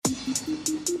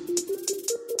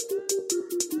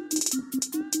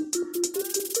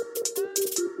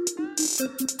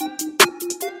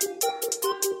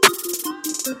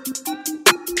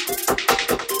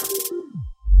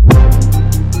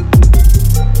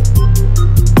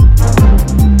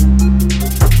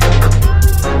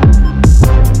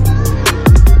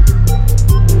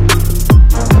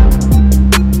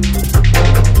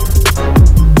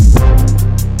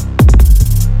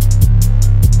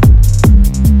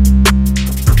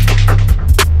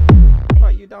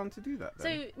To do that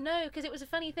then? So no, because it was a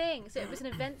funny thing. So it was an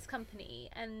events company,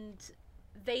 and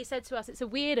they said to us it's a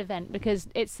weird event because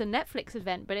it's a Netflix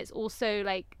event, but it's also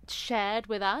like shared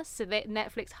with us. So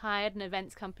Netflix hired an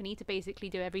events company to basically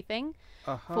do everything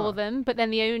for them. But then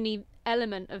the only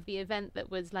element of the event that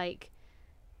was like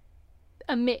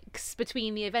a mix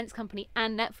between the events company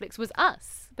and Netflix was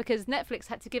us, because Netflix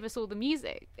had to give us all the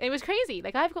music. It was crazy.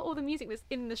 Like, I've got all the music that's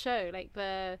in the show, like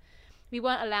we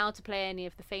weren't allowed to play any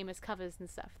of the famous covers and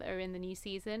stuff that are in the new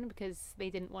season because they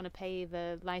didn't want to pay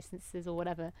the licenses or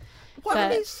whatever. What are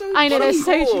they so I know, they're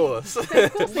so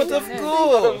But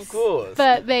of course.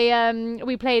 But they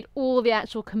we played all the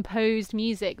actual composed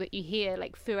music that you hear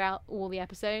like throughout all the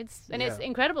episodes, and it's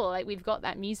incredible. Like, we've got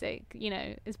that music, you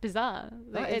know. It's bizarre.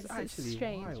 Like, it's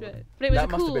strange, but it was that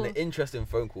must cool. have been an interesting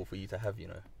phone call for you to have, you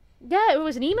know. Yeah, it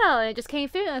was an email and it just came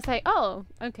through and I was like, oh,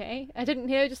 okay. I didn't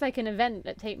hear just like an event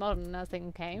at Tate Modern, and I was thinking,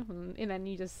 okay. And then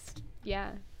you just,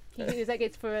 it was like,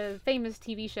 it's for a famous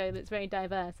TV show that's very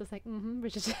diverse. I was like,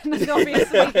 Bridgerton, like,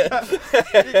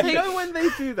 obviously. You know when they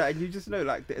do that and you just know,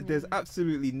 like, there's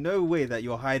absolutely no way that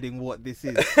you're hiding what this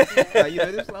is. Like, you know,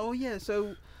 it's like, oh yeah,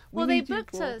 so... Well, they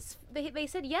booked us. They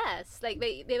said yes. Like,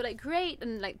 they were like, great,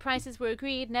 and like prices were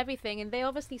agreed and everything, and they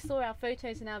obviously saw our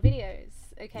photos and our videos.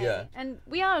 Okay. Yeah. And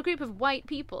we are a group of white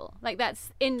people. Like,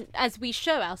 that's as we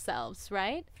show ourselves,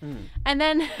 right? And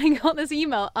then I got this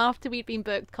email after we'd been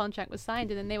booked, contract was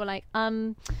signed, and then they were like,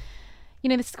 you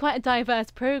know, this is quite a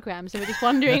diverse program, so we're just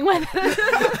wondering whether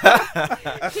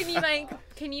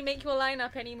can you make your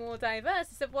lineup any more diverse?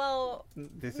 I said, well,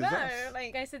 this no. Is us.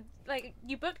 Like, I said, like,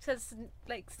 you booked us,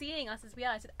 like, seeing us as we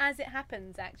are. I said, as it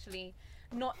happens, actually,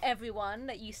 not everyone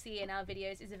that you see in our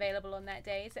videos is available on that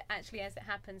day. So actually, as it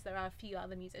happens, there are a few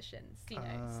other musicians, you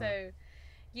know. So,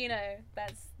 you know,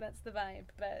 that's the vibe.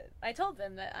 But I told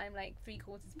them that I'm like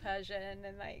 3/4 Persian,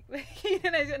 and like, you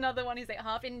know, there's another one who's like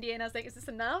half Indian. I was like, is this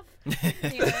enough?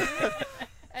 You know?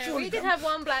 We did have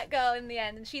one black girl in the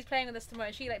end, and she's playing with us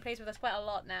tomorrow. She like plays with us quite a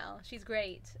lot now. She's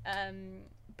great.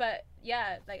 But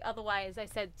yeah, like, otherwise, I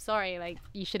said sorry. Like,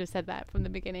 you should have said that from the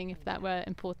beginning if that were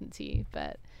important to you.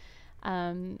 But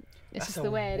it's That's just the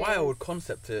way it is. That's a wild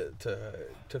concept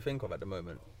to think of at the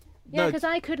moment. Yeah, because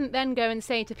I couldn't then go and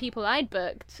say to people I'd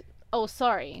booked, oh,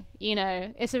 sorry. You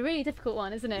know, it's a really difficult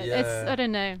one, isn't it? Yeah. I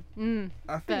don't know.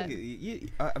 I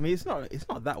think I mean, it's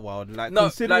not that wild. Like, No,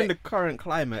 considering like, the current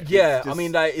climate. Yeah, it's just, I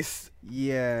mean, like, it's...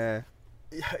 Yeah.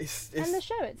 It's and the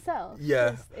show itself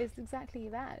is exactly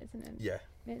that, isn't it? Yeah.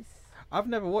 I've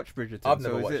never watched Bridgerton. I've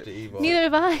never watched it either. Neither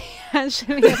have I,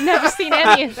 actually. I've never seen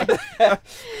any of it.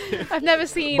 I've never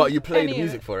seen. But you play the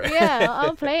music for it. Yeah,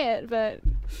 I'll play it, but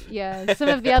yeah, some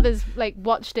of the others like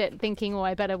watched it thinking, oh,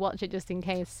 I better watch it just in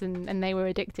case, and they were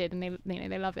addicted, and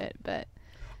they love it. But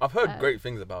I've heard great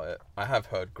things about it. I have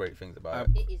heard great things about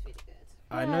it. It is really good.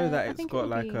 I know that it's got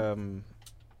like a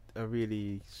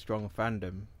really strong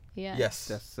fandom. Yeah. Yes.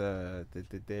 That's they're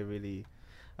really,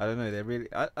 I don't know, they're really.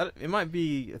 It might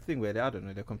be a thing where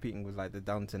they're competing with like the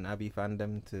Downton Abbey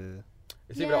fandom to.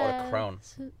 It's even like a Crown.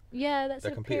 So, yeah, that's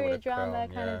They're a competing period with The drama Crown,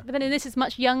 kind yeah. of. But then this is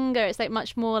much younger. It's like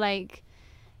much more like,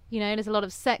 you know, there's a lot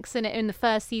of sex in it in the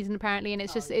first season apparently, and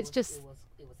it's just It was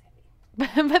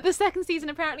heavy. but the second season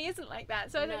apparently isn't like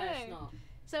that. So I don't know. It's not.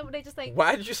 So they just like.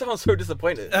 Why did you sound so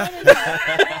disappointed? No,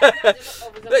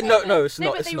 No, it's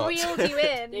not. But It's they not. reeled you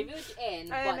in. They reeled you in,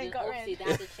 but then obviously they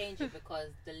had to change it because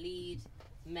the lead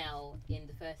Mel in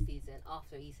the first season,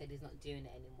 after he said he's not doing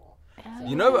it anymore. So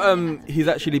You know, he's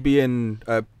actually being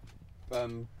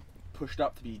pushed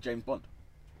up to be James Bond.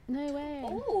 No way.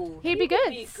 Oh, He'd be good.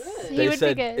 Be good. He They would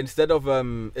said be good. instead of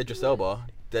Idris Elba,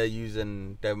 they're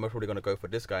most probably going to go for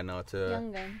this guy now to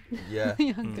Younger. yeah,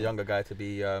 Younger. the younger guy to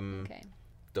be Okay.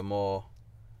 the more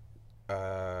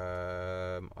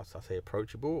I say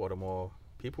approachable, or the more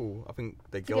people. I think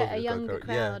the To girls get a would younger go,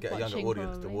 crowd get a younger watching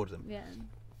audience probably. towards them. Yeah.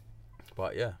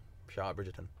 But yeah, shout out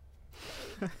Bridgerton.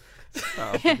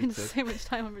 So much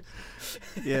time on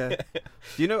Bridgerton. Yeah.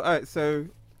 Do you know? So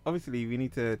obviously we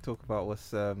need to talk about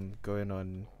what's going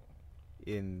on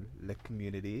in the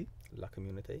community. La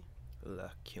Community. La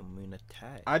Community.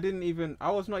 I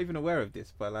was not even aware of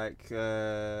this, but like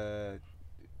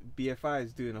BFI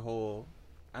is doing a whole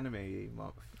anime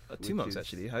month. 2 months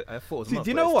actually. I thought it was a Do month.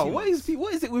 you but know it's what? 2 months.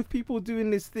 What is it with people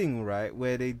doing this thing, right?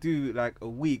 Where they do like a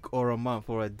week or a month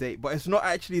or a date, but it's not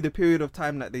actually the period of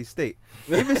time that they state.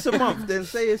 If it's a month, then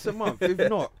say it's a month. If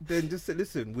not, then just say,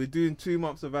 listen, we're doing 2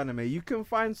 months of anime. You can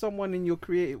find someone in your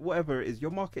creative, whatever it is,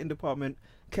 your marketing department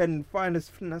can find a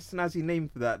snazzy name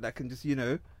for that can just,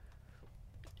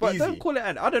 But Easy. don't call it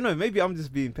I don't know, maybe I'm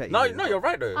just being petty. No, here, no, but- you're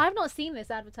right though. I've not seen this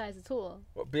advertised at all.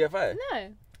 What, BFI?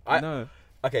 No. No.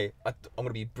 Okay, I'm gonna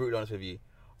be brutally honest with you.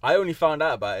 I only found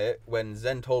out about it when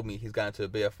Zen told me he's going to a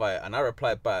BFI, and I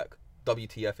replied back,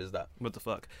 "WTF is that?" What the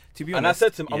fuck? To be And I honest,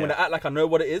 said to him, "I'm yeah. gonna act like I know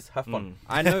what it is. Have fun."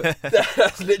 I know.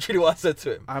 That's literally what I said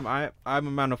to him. I'm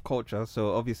a man of culture,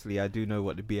 so obviously I do know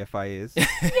what the BFI is.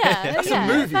 Yeah, That's a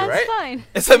movie, that's right? fine.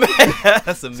 It's a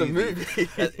that's a It's a movie.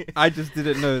 movie. I just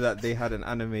didn't know that they had an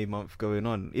anime month going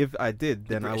on. If I did,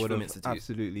 then I British would Film have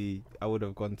Institute. I would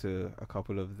have gone to a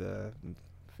couple of the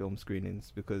film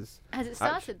screenings because Has it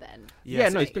started then? no,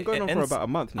 so it's been going on for ends- about a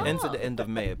month now. It ends at Oh, the end of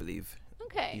May, I believe.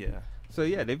 Okay. Yeah. So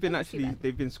yeah, they've been I can see that.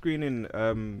 they've been screening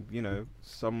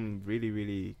some really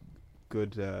really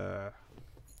good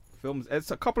films.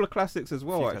 It's a couple of classics as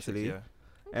well Few actually. classics,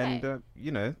 And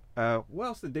Okay. what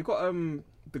else? They got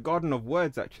the Garden of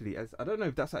Words actually. I don't know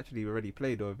if that's actually already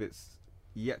played or if it's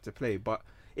yet to play. But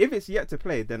if it's yet to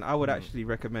play, then I would actually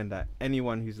recommend that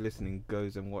anyone who's listening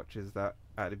goes and watches that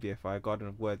at the BFI. Garden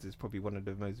of Words is probably one of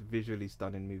the most visually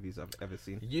stunning movies I've ever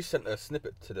seen. You sent a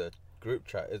snippet to the group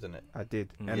chat, isn't it? I did,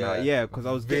 Mm. and Yeah. because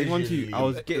I was getting onto you. I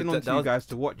was Visually. getting That- onto that you was- guys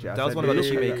to watch it. I That was said, one about the "Look at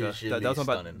Visually shoemaker. visually That was one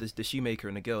about stunning. the shoemaker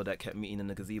and the girl that kept meeting in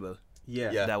the gazebo.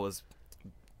 Yeah, Yeah. That was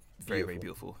very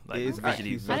beautiful. Like, It is visually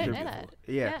actually very I didn't such know beautiful.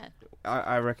 that. yeah.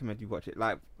 I recommend you watch it.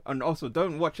 Like, and also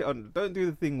don't watch it on. Don't do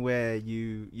the thing where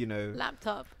you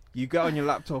Laptop. you get on your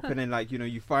laptop and then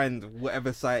you find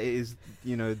whatever site it is,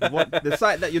 the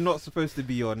site that you're not supposed to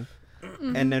be on,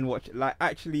 Mm-hmm. and then watch it. Like,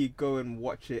 actually go and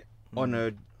watch it on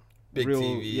a Big real,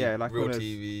 TV, like real on a,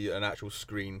 TV, an actual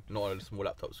screen, not on a small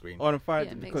laptop screen. on a fire,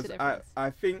 Yeah, it makes a because difference. I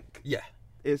think Yeah,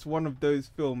 it's one of those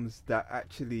films that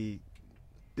actually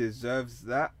deserves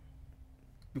that.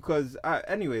 Because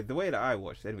anyway, the way that I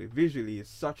watched it, visually is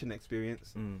such an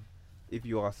experience, Mm. if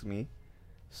you ask me.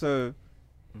 So,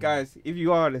 guys, if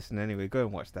you are listening anyway, go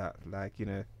and watch that.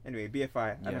 Anyway,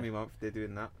 BFI Yeah. Anime Month, they're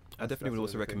doing that. I definitely would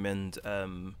also recommend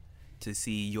to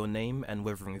see Your Name and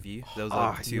Weathering with You. Those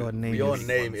Ah, are two Your Name your is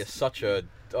name is such a.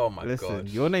 Oh my Listen, god.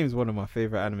 Your Name is one of my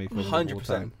favorite anime films of all 100%.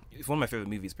 time. It's one of my favorite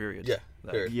movies. Period. Yeah,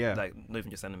 Like, period. Yeah. Like not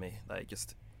even just anime. Like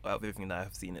just out of everything that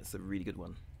I've seen, it's a really good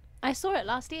one. I saw it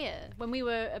last year when we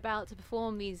were about to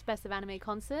perform these Best of Anime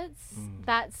concerts. Mm.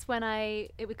 That's when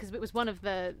because it was one of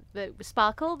the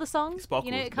Sparkle, the song.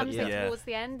 Sparkle, It comes yeah. like Yeah. towards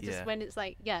the end, just Yeah. when it's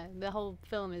like, the whole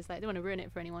film is like, I don't want to ruin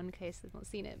it for anyone in case they've not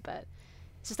seen it, but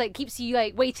it's just like keeps you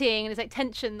like waiting and it's like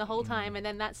tension the whole time, and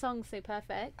then that song's so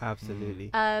perfect. Absolutely.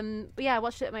 But yeah, I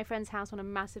watched it at my friend's house on a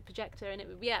massive projector, and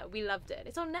we loved it.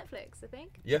 It's on Netflix, I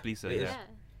think. Yeah, Believe so, it is. yeah.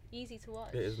 Easy to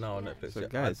watch. It is now on Yeah. Netflix. So, yeah.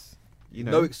 guys,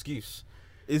 No excuse.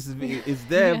 is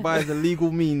there by the legal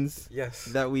means Yes.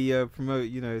 that we promote.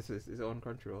 It's on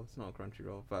Crunchyroll. It's not on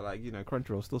Crunchyroll, but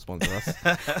Crunchyroll still sponsor us.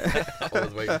 I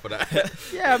was waiting for that.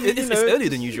 Yeah, I mean, It's earlier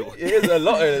than usual. It is a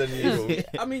lot earlier than usual.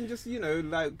 I mean, just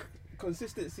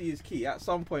consistency is key. At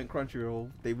some point,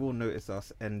 Crunchyroll, they will notice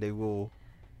us, and they will,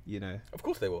 Of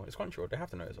course they will. It's Crunchyroll. They have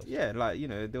to notice us. yeah,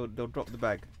 they'll drop the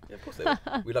bag. Yeah, of course they will.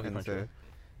 We love you, And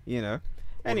Crunchyroll.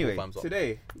 Anyway, thumbs up.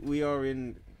 today we are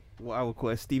in what I would call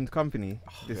esteemed company.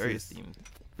 This Very is esteemed.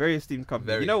 very esteemed company.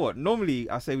 Very. You know what? Normally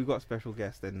I say we got special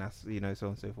guests, and that's so on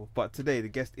and so forth. But today the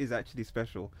guest is actually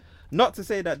special. Not to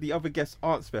say that the other guests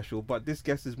aren't special, but this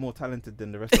guest is more talented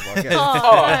than the rest of our guests.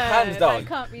 Oh, hands down. That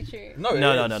can't be true. No, it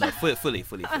No. is. Fully.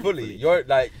 Fully. You're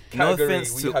like No category.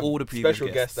 offense we to have all the previous special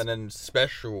guests. guests and then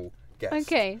special guests.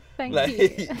 Okay, thank Like,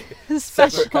 you.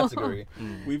 Special. separate category.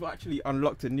 We've actually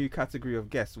unlocked a new category of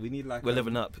guests. We need We're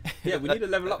leveling up. Yeah, we need a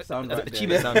level up sound. Right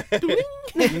Achievement there.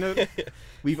 sound.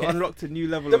 We've unlocked a new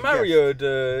level The of guests. Mario,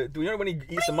 do you know when he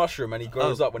eats the mushroom and he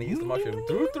grows up when he eats the mushroom?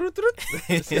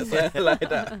 Something like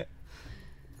that.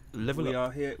 Level We up.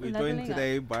 are here. We're Leveling joined up.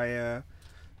 today by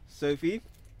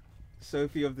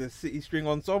Sophie of the City String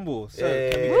Ensemble. So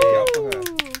Yay. can we kick it up for her?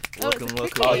 Welcome. Oh,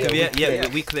 Oh, yeah, yeah, Yeah,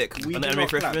 we we click. We On do the not anime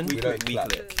clap, freshman, we we don't clap.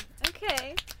 click.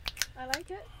 Okay, I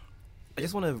like it. I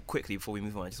just want to quickly, before we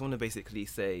move on, I just want to basically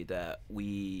say that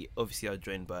we obviously are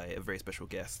joined by a very special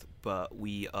guest, but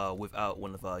we are without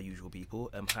one of our usual people,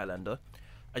 Highlander.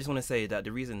 I just want to say that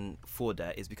the reason for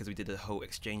that is because we did a whole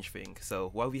exchange thing. So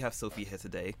while we have Sophie here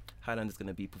today, Highlander's going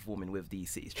to be performing with the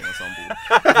City String Ensemble.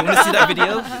 If you want to see that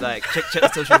video, like check the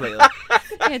socials later.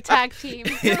 Yeah, tag team.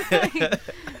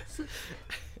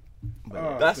 But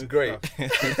Oh, That's good great. stuff.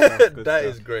 Good stuff, good That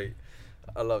stuff. is great.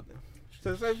 I love it.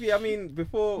 So Sophie, I mean,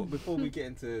 before we get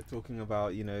into talking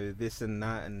about, you know, this and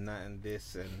that and that and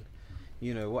this and,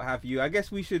 you know, what have you, I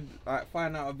guess we should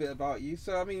find out a bit about you.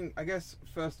 So I mean, I guess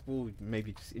first of all,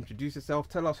 maybe just introduce yourself.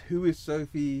 Tell us who is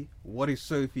Sophie, what is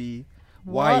Sophie,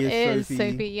 why What is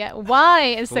Sophie? Yeah, why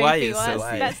is Sophie? Why is Well,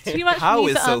 Sophie? That's too much How for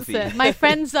me is to Sophie? answer. My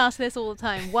friends ask this all the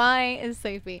time. Why is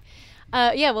Sophie?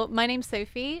 Yeah, well, my name's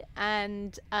Sophie,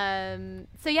 and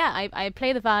so yeah, I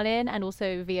play the violin and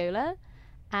also viola,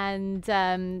 and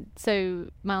so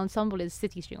my ensemble is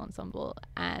City String Ensemble,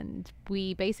 and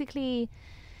we basically,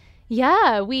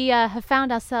 yeah, we have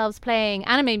found ourselves playing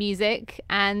anime music.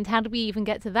 And how did we even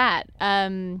get to that?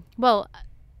 Well,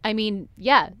 I mean,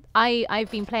 yeah,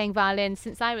 I've been playing violin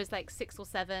since I was like 6 or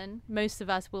 7. Most of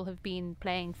us will have been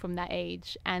playing from that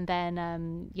age, and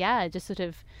then yeah, just sort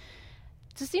of,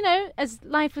 just, you know, as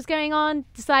life was going on,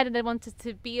 decided I wanted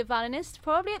to be a violinist,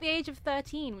 probably at the age of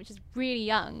 13, which is really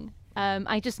young.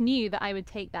 I just knew that I would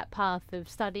take that path of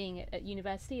studying at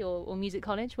university or music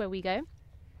college, where we go.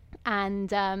 And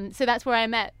so that's where I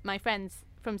met my friends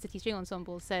from City String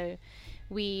Ensemble. So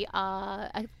we are,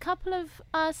 a couple of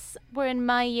us were in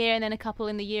my year and then a couple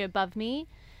in the year above me.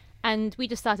 And we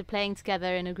just started playing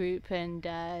together in a group, and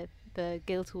the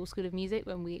Guildhall School of Music,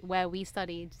 where we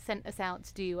studied, sent us out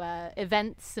to do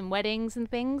events and weddings and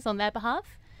things on their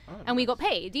behalf. Oh, And we nice. got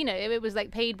paid, you know, it was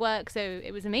like paid work, so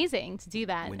it was amazing to do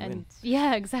that. Win-win. And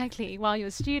yeah, exactly. While you're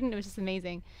a student, it was just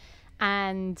amazing.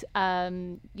 And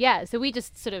yeah, so we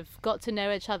just sort of got to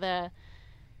know each other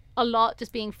a lot,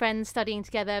 just being friends, studying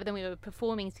together. Then we were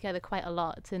performing together quite a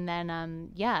lot. And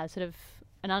then, yeah, sort of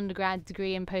an undergrad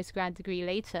degree and postgrad degree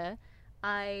later,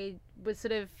 I was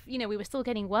sort of, you know, we were still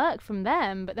getting work from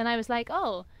them, but then I was like,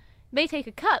 oh, they take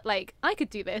a cut, like I could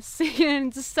do this, you know,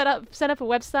 and just set up a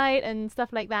website and stuff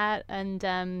like that.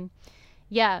 And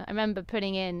yeah, I remember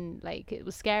putting in, like, it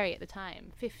was scary at the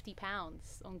time, £50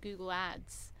 on Google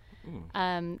Ads.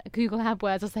 Google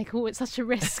AdWords, I was like, oh, it's such a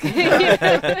risk.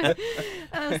 I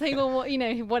was like, well, what, you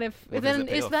know, what if? What does then it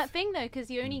pay it's off? that thing though, because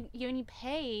you only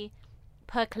pay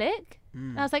per click.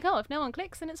 And I was like, oh, if no one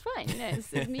clicks, then it's fine. You know,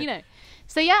 you know.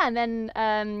 So yeah, and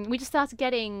then we just started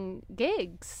getting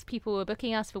gigs. People were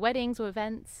booking us for weddings or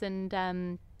events,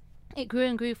 and it grew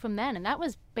and grew from then. And that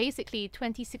was basically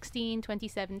 2016,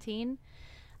 2017.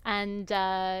 And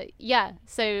yeah,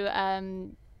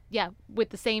 so yeah,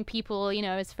 with the same people, you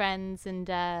know, as friends, and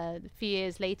a few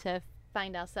years later,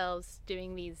 find ourselves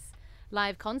doing these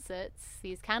live concerts,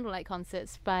 these candlelight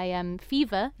concerts by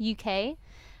Fever UK.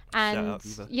 And Shout out,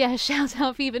 Fever. yeah, shout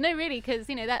out Fever. No, really, because,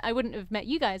 you know, that I wouldn't have met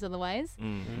you guys otherwise,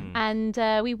 and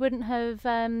we wouldn't have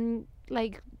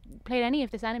like played any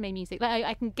of this anime music. Like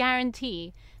I can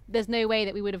guarantee there's no way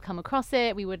that we would have come across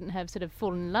it. We wouldn't have sort of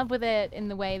fallen in love with it in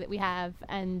the way that we have.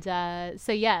 And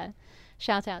so yeah,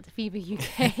 shout out to Fever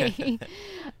UK.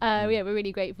 Yeah, we're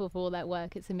really grateful for all that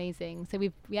work. It's amazing. So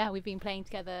we've been playing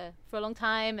together for a long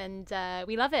time, and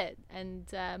we love it. And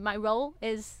my role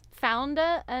is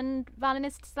founder and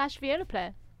violinist / viola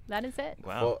player. That is it.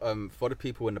 Wow. For the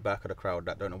people in the back of the crowd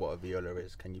that don't know what a viola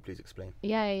is, can you please explain?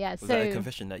 Yeah. Was So that a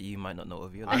confession that you might not know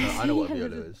of viola? I know what a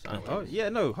viola is. I know what Oh it is. yeah,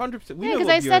 no, 100%. We Yeah, know 'cause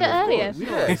what I said it viola is. earlier. We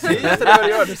know Yeah, what see, I said it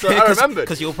earlier on, so I remembered.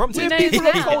 Because you're prompted. We know people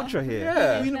of now. culture here.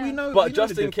 Yeah. we know. But we know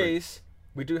just the in difference. case,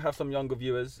 we do have some younger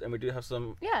viewers, and we do have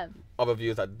some yeah. other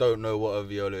viewers that don't know what a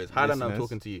viola is. Highland, I'm Listeners.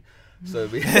 talking to you. So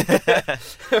we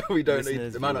we don't know,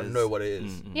 Listeners, they might not viewers. know what it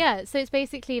is. Yeah, so it's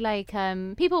basically like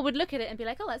people would look at it and be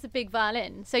like, oh, that's a big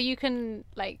violin. So you can,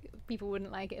 like, people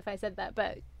wouldn't like it if I said that,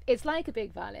 but it's like a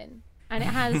big violin. And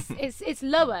it has, it's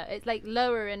lower. It's like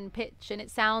lower in pitch, and it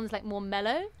sounds like more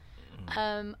mellow.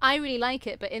 I really like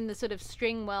it, but in the sort of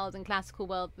string world and classical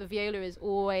world, the viola is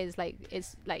always like,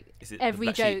 it's like Is it the every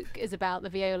black joke sheep? is about the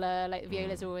viola. Like the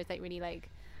violas are always like really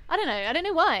like, I don't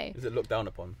know why. Is it looked down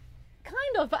upon?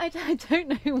 Kind of, but I don't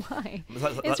know why.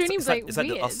 It's really, it's like, it's like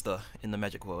the weird. Uster in the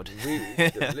magic world.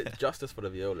 Really, justice for the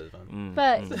violas, man.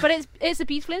 But it's a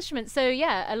beautiful instrument. So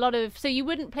yeah, so you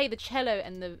wouldn't play the cello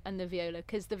and the viola,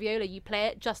 because the viola, you play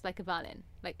it just like a violin,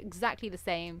 like exactly the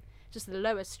same, just the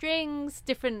lower strings,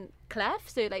 different clef.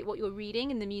 So like what you're reading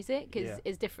in the music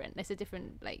is different. It's a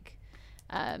different like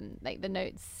the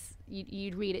notes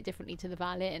you'd read it differently to the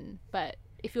violin. But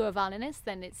if you're a violinist,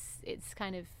 then it's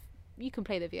kind of, you can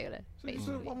play the viola. So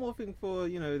Basically. one more thing for,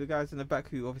 you know, the guys in the back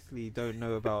who obviously don't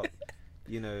know about,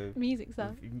 you know, Music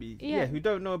stuff. yeah, who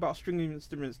don't know about string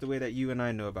instruments the way that you and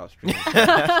I know about string.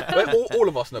 Well, all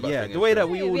of us know about Yeah, string the way that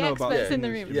instruments. we all the know about experts string in the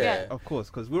room, instruments. yeah. Of course,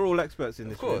 because we're all experts in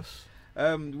Of this room.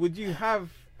 course. Would you have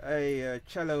a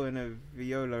cello and a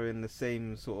viola in the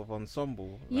same sort of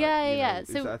ensemble? Like, Yeah, you yeah, know, yeah. Is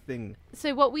So- that a thing?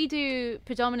 So what we do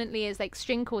predominantly is like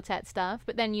string quartet stuff,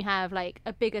 but then you have like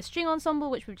a bigger string ensemble,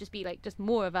 which would just be like just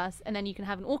more of us, and then you can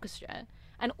have an orchestra.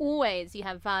 And always you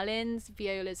have violins,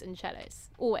 violas, and cellos.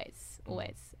 Always.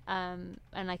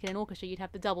 And like in an orchestra, you'd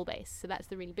have the double bass, so that's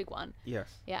the really big one. Yes.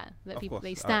 Yeah, that Of people course.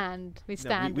 they stand, Yeah,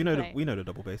 stand. we and know play. we know the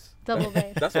double bass. Double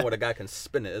bass. That's the one where the guy can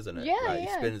spin it, isn't it? Yeah, like, yeah. He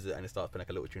spins it and it starts playing like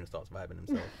a little tune and starts vibing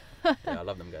himself. Yeah, I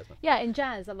love them guys, man. Yeah, in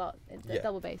jazz a lot. The Yeah.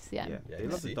 double bass. Yeah. Yeah, Yeah, they you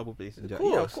love see. the double bass and jazz.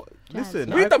 course. Yeah, of course. Jazz, Listen,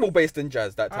 yeah. We I double bassed in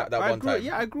jazz that I one grew, time.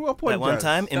 Yeah, I grew up on That one jazz.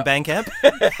 time in band camp.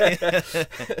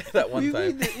 That one we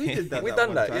time. did that. We that done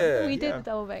one that, time. yeah. We did the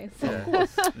double bass. Yeah.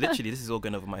 Literally, this is all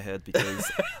going over my head because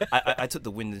I took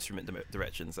the wind instrument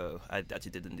direction, so I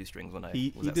actually didn't do strings when I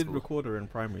He was at did school. recorder in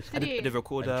primary school. Did I you? did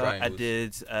recorder. And I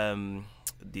triangles.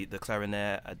 did the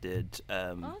clarinet. I did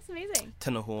Oh, that's amazing.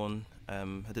 tenor horn.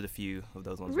 I did a few of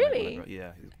those ones. Really?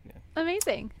 Yeah.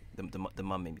 Amazing. The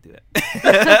mum made me do it.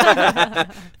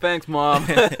 Thanks, Mom.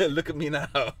 Look at me now.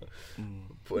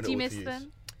 Putting Do you it all miss to use.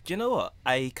 them? Do you know what?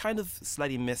 I kind of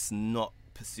slightly miss not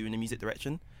pursuing a music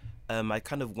direction. I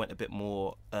kind of went a bit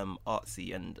more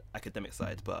artsy and academic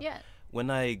side, but Yeah. when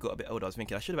I got a bit older, I was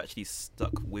thinking I should have actually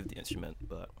stuck with the instrument.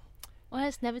 But Well,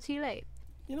 it's never too late.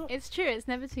 you know, It's true. It's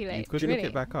never too late. You could really. look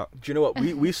it back up. Do you know what?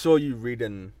 We saw you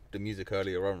reading the music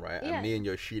earlier on, right? Yeah. And me and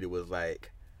Yoshida was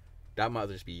like, that might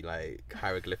just be like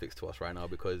hieroglyphics to us right now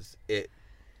because it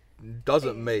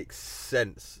doesn't make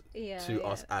sense Yeah, to yeah.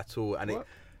 us at all. And What?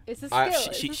 It's a I- skill. sheet-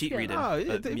 it's a sheet skill. reading. Oh,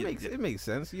 music- it makes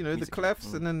sense. You know, the music-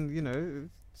 clefs and then, you know.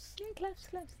 Yeah, claps.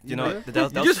 you know, Yeah. that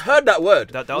you was, just heard that word.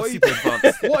 that What was are you- super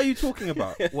advanced. What are you talking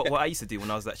about? what I used to do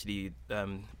when I was actually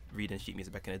reading sheet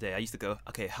music back in the day, I used to go,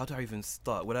 okay, how do I even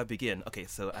start? Where do I begin? Okay,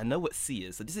 so I know what C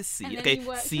is. So this is C. And then Okay, you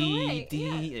work your C, way, D.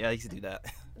 yeah. Yeah, I used to do that.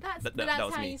 That's That that's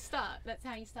was how me. you start. That's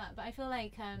how you start. But I feel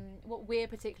like what we're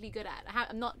particularly good at.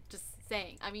 I'm not just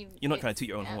saying. I mean, You're not it's- trying to toot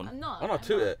your own yeah, horn. I'm not. Oh no, I'm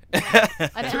toot not.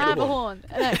 it. I don't Toot have the a horn.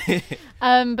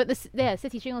 No. But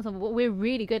City String Ensemble, what we're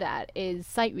really good at is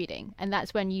sight reading, and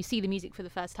that's when you see the music for the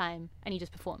first time and you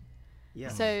just perform. Yeah.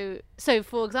 So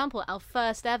for example, our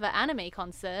first ever anime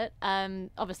concert,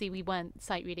 obviously we weren't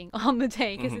sight reading on the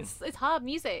day because it's hard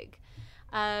music.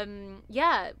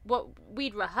 What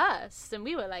we'd rehearsed and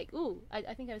we were like, ooh,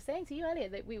 I think I was saying to you earlier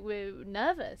that we were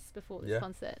nervous before this Yeah.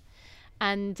 concert.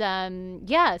 And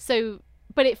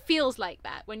but it feels like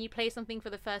that when you play something for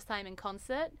the first time in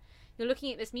concert. You're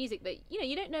looking at this music that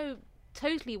you don't know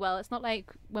totally well. It's not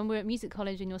like when we're at music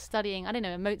college and you're studying, I don't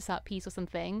know, a Mozart piece or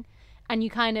something, and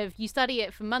you study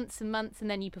it for months and months, and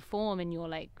then you perform in your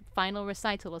like final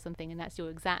recital or something, and that's your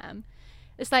exam.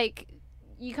 It's like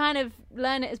you kind of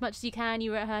learn it as much as you can,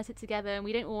 you rehearse it together, and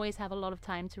we don't always have a lot of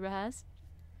time to rehearse.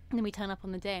 And then we turn up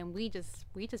on the day and we just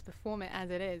perform it as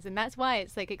it is, and that's why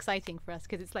it's like exciting for us,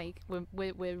 because it's like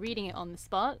we're reading it on the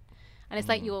spot, and it's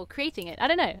like you're creating it. I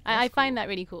don't know. I find that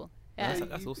really cool. Yeah.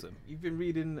 That's awesome. You've been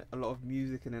reading a lot of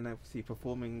music and then obviously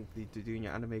performing, doing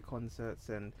your anime concerts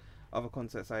and other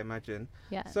concerts, I imagine.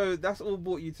 Yeah. So that's all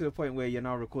brought you to the point where you're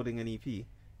now recording an EP.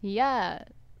 Yeah.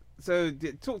 So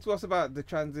talk to us about the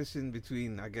transition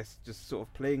between, I guess, just sort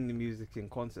of playing the music in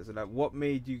concerts. Like, what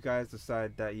made you guys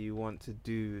decide that you want to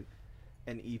do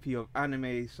an EP of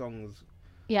anime songs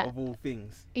Yeah. of all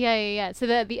things? Yeah. So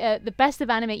the Best of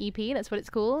Anime EP, that's what it's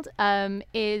called,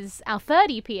 is our third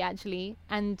EP actually,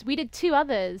 and we did two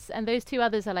others, and those two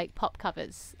others are like pop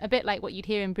covers, a bit like what you'd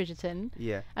hear in Bridgerton.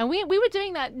 Yeah. And we were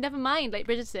doing that, never mind like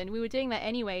Bridgerton, we were doing that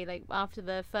anyway, like after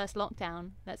the first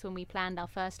lockdown. That's when we planned our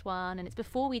first one, and it's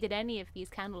before we did any of these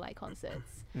candlelight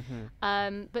concerts.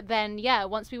 But then,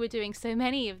 once we were doing so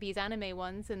many of these anime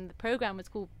ones, and the program was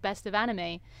called Best of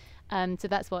Anime, so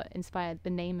that's what inspired the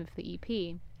name of the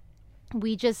EP.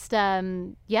 We just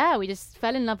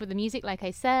fell in love with the music, like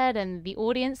I said, and the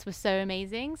audience was so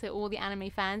amazing. So all the anime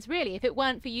fans, really, if it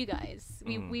weren't for you guys,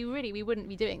 we wouldn't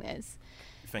be doing this.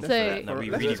 Thank So- you for that. No, we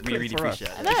Let's really, just really, click really for us.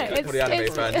 appreciate I it. know, Click for the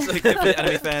anime fans. For the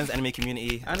anime fans, anime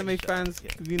community. Anime fans,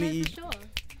 Yeah. community. No, for sure.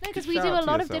 No, because Just we shout do out a to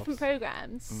lot of yourselves. different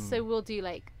programs. So we'll do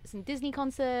like some Disney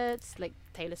concerts, like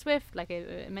Taylor Swift, like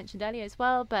I mentioned earlier as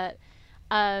well. But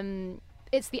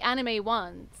it's the anime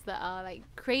ones that are like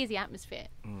crazy atmosphere.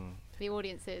 The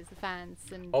audiences, the fans,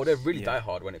 and Oh, they're really Yeah.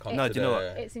 diehard when it comes No, to do you know the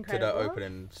what? It's to incredible. the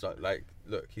opening. So, like,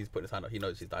 look, he's putting his hand up. He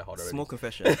knows he's diehard already. Small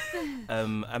confession.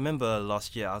 I remember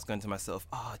last year I was going to myself,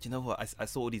 do you know what? I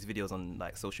saw all these videos on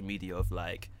like social media of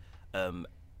like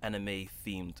anime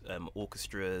themed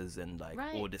orchestras and like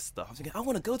all Right. this stuff. I was thinking, I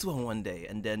want to go to one day.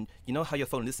 And then you know how your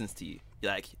phone listens to you?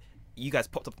 Like you guys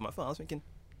popped up on my phone. I was thinking,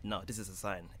 no, this is a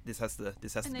sign. This has to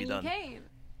and be then done. you came.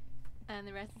 And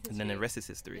the rest is history. And then the rest is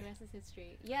history. The rest is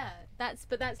history. Yeah, that's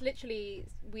literally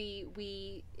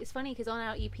we. It's funny because on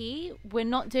our EP we're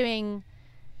not doing.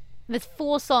 There's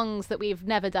 4 songs that we've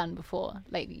never done before.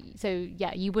 Like, so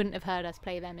yeah, you wouldn't have heard us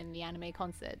play them in the anime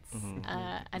concerts. And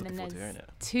Looking then forward to hearing there's it.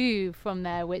 2 from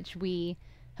there which we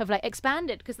have like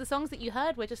expanded, because the songs that you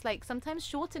heard were just like sometimes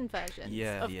shortened versions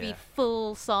of the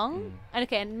full song. And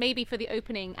okay, and maybe for the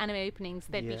anime openings,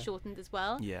 they'd be shortened as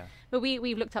well. Yeah. But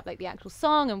we've looked up like the actual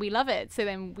song and we love it. So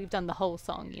then we've done the whole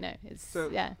song, you know. It's So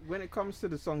when it comes to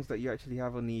the songs that you actually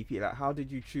have on the EP, like how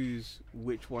did you choose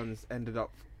which ones ended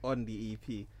up on the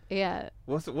EP? Yeah.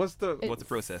 What's the What's the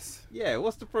process? Yeah,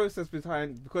 what's the process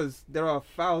behind, because there are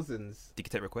thousands. Did you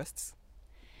take requests?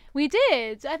 We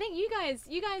did. I think you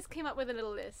guys came up with a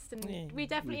little list, and we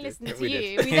definitely listened to We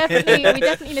you. did. We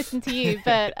definitely listened to you.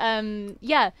 But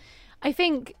yeah, I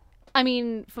think, I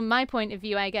mean, from my point of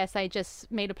view, I guess I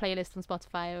just made a playlist on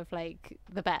Spotify of like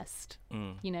the best.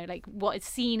 You know, like what is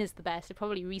seen as the best. I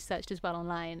probably researched as well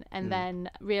online, and then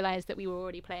realized that we were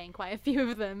already playing quite a few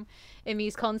of them in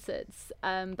these concerts.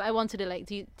 But I wanted to like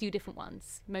do different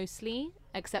ones mostly,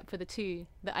 except for the 2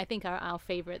 that I think are our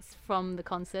favorites from the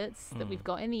concerts that we've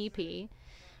got in the EP.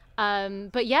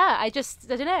 But yeah, I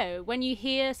don't know, when you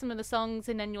hear some of the songs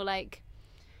and then you're like,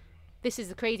 this is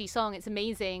a crazy song, it's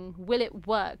amazing, will it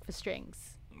work for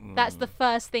strings? That's the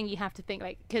first thing you have to think,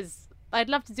 like, because I'd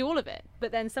love to do all of it,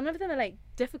 but then some of them are like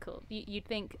difficult. You'd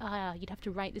think, you'd have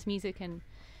to write this music and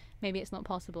maybe it's not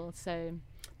possible. So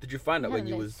Did you find that We when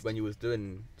had a you list. was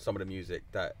doing some of the music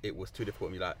that it was too difficult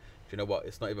and you're like, do you know what,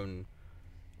 it's not even,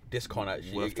 this can't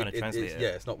actually Worth trying to translate it. Yeah,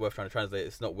 it's not worth trying to translate,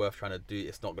 it's not worth trying to do,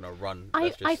 it's not gonna run.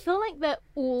 I feel like they're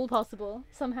all possible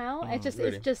somehow. Really? It's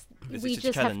just It's we just a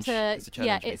just have challenge. to. It's a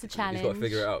challenge, It's a basically. challenge. You've got to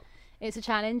figure it out. It's a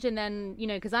challenge, and then, you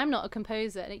know, because I'm not a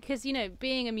composer, because, you know,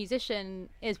 being a musician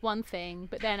is one thing,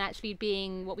 but then actually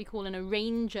being what we call an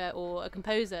arranger or a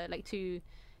composer, like so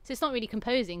it's not really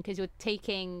composing, because you're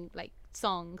taking like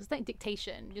songs, it's like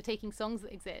dictation, you're taking songs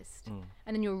that exist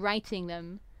and then you're writing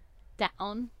them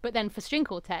down, but then for string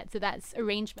quartet, so that's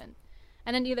arrangement.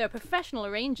 And then there are professional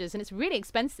arrangers, and it's really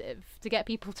expensive to get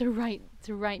people to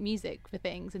write music for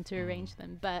things and to arrange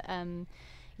them. But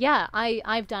yeah,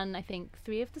 I've done, I think,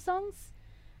 3 of the songs,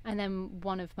 and then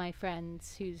one of my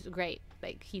friends who's great,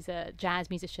 like he's a jazz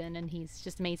musician and he's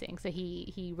just amazing, so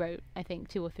he wrote, I think,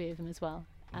 2 or 3 of them as well.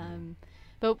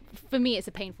 But for me, it's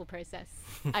a painful process.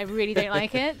 I really don't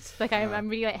like it. Like I'm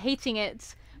really like hating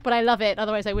it, but I love it.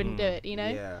 Otherwise, I wouldn't do it. You know.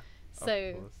 Yeah.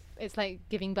 So it's like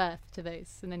giving birth to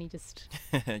those, and then you just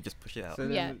Just push it out. So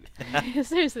yeah. then,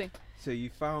 Seriously. so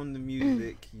you found the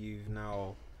music, you've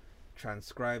now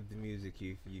transcribed the music,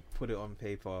 you've put it on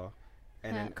paper,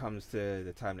 and then it comes to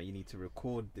the time that you need to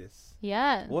record this.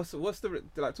 Yeah. What's the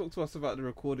like? Talk to us about the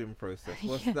recording process.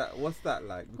 What's Yeah. that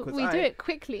like? Because We do it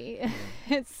quickly.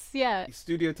 It's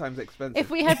Studio time's expensive.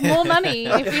 If we had more money,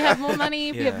 if we had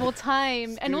Yeah. more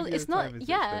time, and all, Studio it's not, time is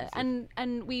yeah, expensive.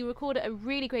 and we record at a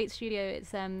really great studio.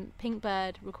 It's Pink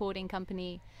Bird Recording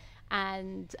Company,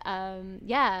 and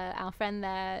yeah, our friend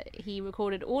there, he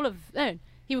recorded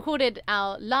he recorded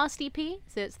our last EP,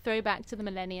 so it's Throwback to the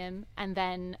Millennium, and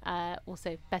then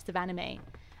also Best of Anime.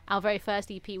 Our very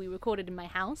first EP we recorded in my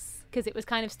house, because it was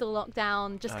kind of still locked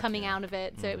down, just coming Okay. out of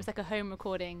it, so it was like a home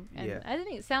recording, and Yeah. I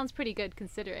think it sounds pretty good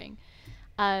considering.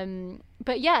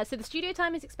 But yeah, so the studio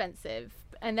time is expensive,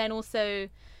 and then also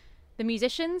the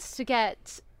musicians, to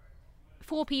get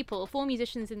 4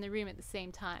 musicians in the room at the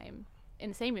same time,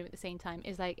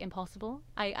 is like impossible.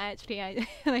 I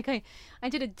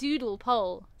did a Doodle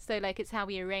poll, so like it's how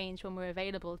we arrange when we're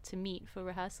available to meet for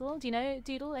rehearsal. Do you know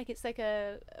Doodle? Like it's like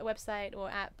a website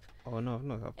or app. Oh no, I've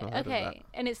not heard of that. Okay,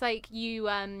 and it's like you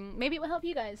maybe it will help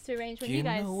you guys to arrange when Do you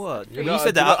guys. know what? You When know, you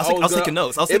said I that, I was was taking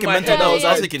notes. I was in taking my mental head, notes.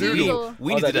 I was yeah, thinking, Doodle.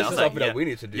 we need to do this that. I is was like, something that yeah. we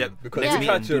need to do, Yeah, because next we meeting,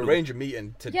 tried to Doodle. arrange a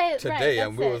meeting Yeah, right, today,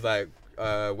 and that's we it. was like,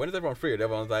 when is everyone free? And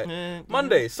everyone's like, Eh,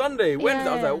 Monday, Sunday, Wednesday.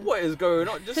 I was Yeah. like, what is going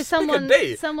on? Just So pick a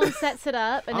day. someone sets it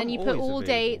up, and then I'm you put always all available.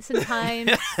 dates and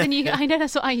times. Then I know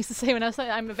that's what I used to say when I was like,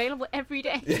 I'm available every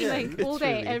day, Yeah, like all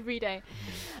day, literally. every day.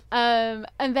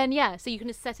 And then yeah, so you can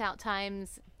just set out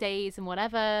times, days, and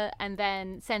whatever, and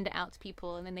then send it out to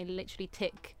people, and then they literally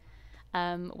tick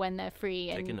when they're free.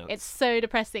 Taking And notes. it's so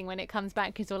depressing when it comes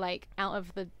back, because you're like, out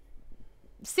of the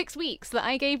 6 weeks that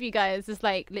I gave you guys, is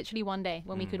like literally 1 day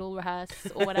when we could all rehearse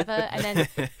or whatever, and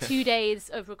then 2 days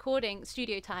of recording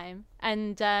studio time,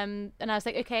 and I was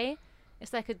like, okay,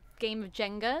 it's like a game of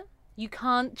Jenga. You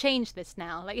can't change this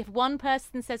now. Like if one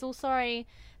person says, "Oh, sorry,"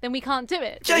 then we can't do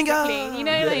it. Jenga! basically, you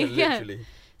know, Yeah, like yeah. literally.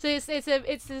 So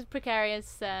it's a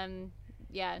precarious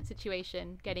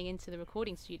situation getting into the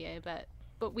recording studio, but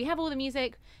but we have all the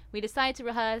music. We decide to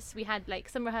rehearse. We had like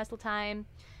some rehearsal time.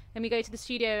 Then we go to the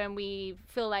studio and we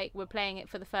feel like we're playing it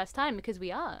for the first time, because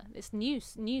we are. It's new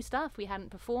stuff. We hadn't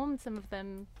performed some of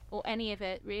them or any of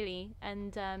it really.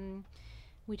 And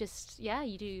we just,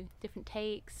 you do different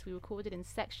takes. We recorded in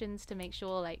sections to make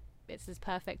sure like it's as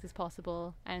perfect as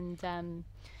possible. And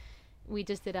we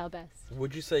just did our best.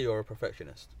 Would you say you're a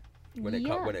perfectionist when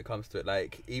it comes to it?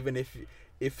 Like, even if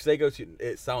say go to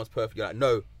it sounds perfect, you're like,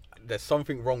 no, there's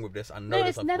something wrong with this. I know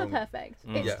it's never perfect.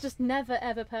 It's just never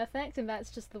ever perfect, and that's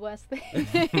just the worst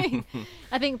thing.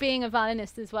 I think being a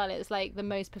violinist as well, it's like the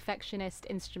most perfectionist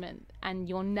instrument, and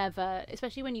you're never,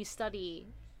 especially when you study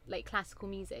like classical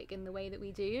music in the way that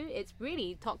we do, it's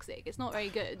really toxic. It's not very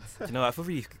good. You know, I feel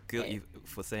really guilty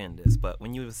for saying this, but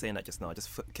when you were saying that just now, I just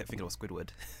kept thinking of Squidward.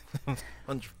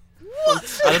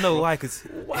 What? I don't know why, because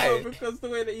because the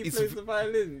way that he plays the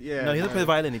violin. Yeah. No, he doesn't play the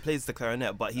violin. He plays the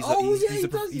clarinet, but he's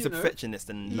a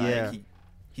perfectionist, and like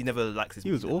he never likes his.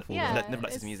 He was awful. Yeah, never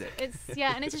likes his music.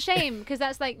 And it's a shame, because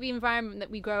that's like the environment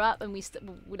that we grow up and we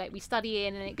study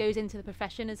in, and it goes into the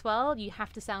profession as well. You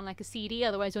have to sound like a CD,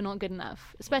 otherwise you're not good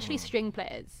enough. Especially string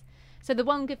players. So the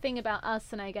one good thing about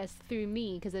us, and I guess through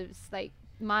me, because it's like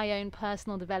my own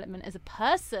personal development as a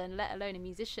person, let alone a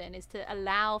musician, is to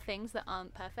allow things that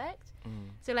aren't perfect.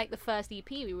 So like the first EP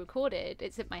we recorded,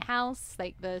 it's at my house.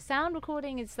 Like the sound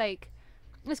recording is like,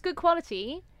 it's good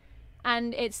quality,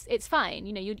 and it's fine.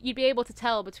 You know, you'd be able to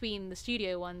tell between the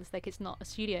studio ones, like it's not a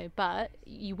studio, but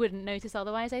you wouldn't notice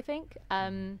otherwise, I think.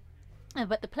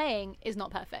 But the playing is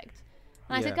not perfect.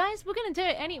 And I said, guys, we're going to do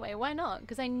it anyway. Why not?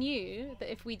 Because I knew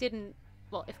that if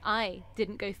I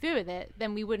didn't go through with it,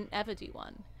 then we wouldn't ever do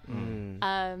one.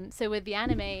 So with the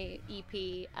anime EP,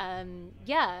 it's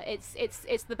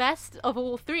the best of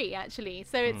all three, actually.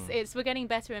 So we're getting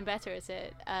better and better at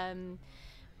it.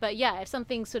 But yeah, if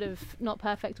something's sort of not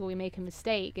perfect or we make a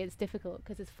mistake, it's difficult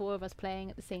because there's 4 of us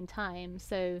playing at the same time.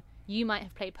 So you might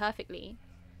have played perfectly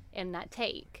in that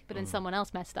take, but then someone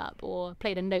else messed up or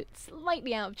played a note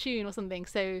slightly out of tune or something.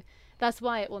 So that's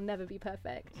why it will never be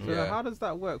perfect. So how does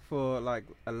that work for like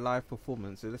a live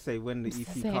performance? So let's say when the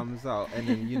EP comes out, and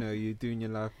then you're doing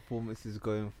your live performances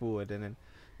going forward, and then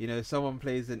someone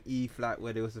plays an E flat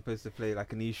where they were supposed to play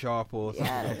like an E sharp or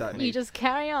something like that. You just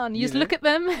carry on. You just look at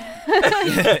them.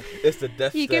 It's the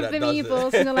death. You give them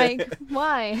evils, and they're like,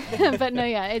 why? But no,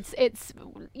 it's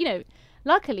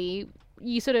luckily,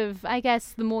 you sort of, I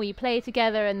guess, the more you play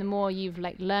together and the more you've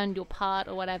like learned your part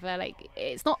or whatever, like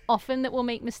it's not often that we'll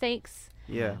make mistakes.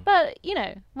 Yeah. But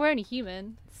we're only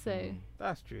human, so.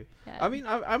 That's true. Yeah. I mean,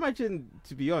 I imagine,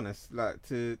 to be honest, like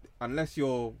unless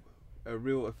you're a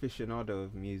real aficionado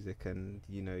of music and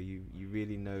you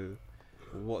really know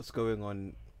what's going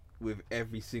on with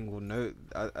every single note,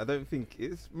 I don't think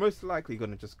it's most likely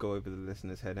going to just go over the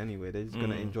listener's head anyway. They're just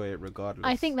going to enjoy it regardless.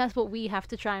 I think that's what we have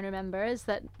to try and remember, is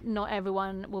that not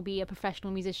everyone will be a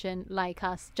professional musician like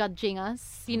us, judging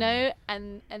us,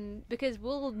 and because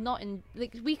we'll not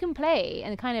we can play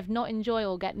and kind of not enjoy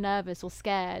or get nervous or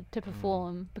scared to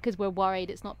perform because we're worried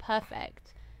it's not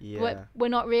perfect. Yeah. We're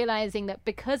not realizing that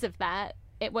because of that,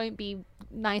 it won't be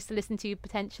nice to listen to.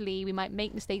 Potentially we might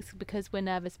make mistakes because we're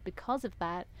nervous because of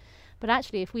that. But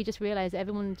actually, if we just realize that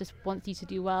everyone just wants you to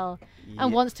do well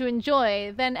and wants to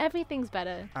enjoy, then everything's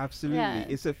better.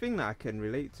 Absolutely. It's a thing that I can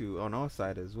relate to on our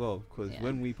side as well, because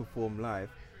when we perform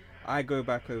live, I go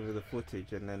back over the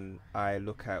footage and then I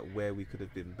look at where we could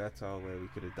have been better, where we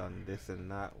could have done this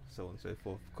and that, so on and so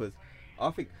forth. Because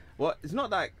I think, it's not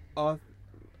like our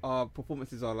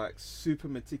performances are like super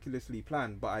meticulously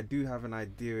planned, but I do have an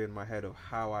idea in my head of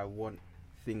how I want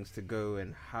things to go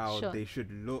and how they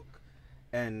should look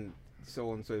and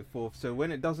so on and so forth. So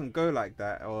when it doesn't go like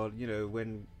that, or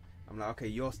when I'm like, okay,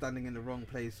 you're standing in the wrong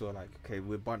place, or like, okay,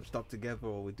 we're bunched up together,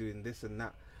 or we're doing this and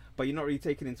that, but you're not really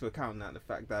taking into account the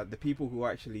fact that the people who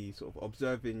are actually sort of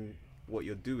observing what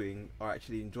you're doing are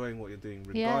actually enjoying what you're doing,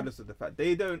 regardless of the fact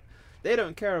they don't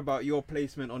care about your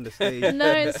placement on the stage.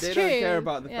 No, it's they true. don't care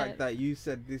about the fact that you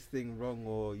said this thing wrong,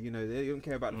 or they don't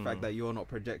care about the fact that you're not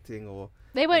projecting, or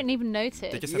they won't even notice.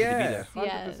 They just have to be there.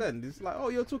 100%. It's like, oh,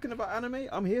 you're talking about anime?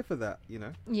 I'm here for that,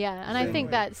 Yeah, and I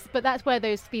think that's where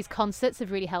these concerts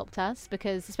have really helped us,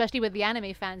 because especially with the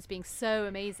anime fans being so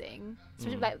amazing.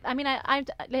 Especially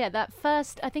that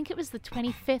first, I think it was the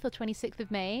 25th or 26th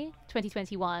of May,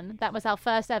 2021. That was our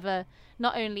first ever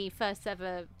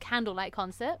candlelight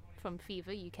concert from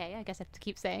Fever UK, I guess I have to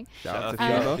keep saying. Shout out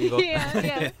to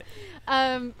Fever.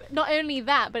 Not only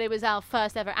that, but it was our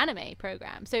first ever anime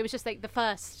program. So it was just like the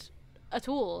first at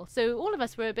all. So all of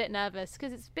us were a bit nervous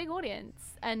because it's a big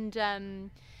audience. And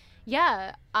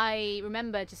I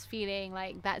remember just feeling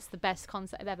like that's the best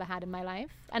concert I've ever had in my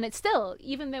life. And it's still,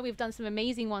 even though we've done some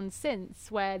amazing ones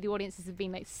since where the audiences have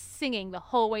been like singing the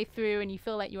whole way through and you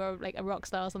feel like you're like a rock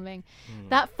star or something.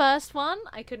 That first one,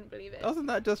 I couldn't believe it. Doesn't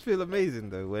that just feel amazing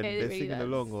though when It they're really singing does.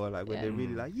 along, or like when Yeah. they're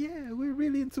really like, yeah, we're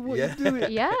really into what Yeah. you're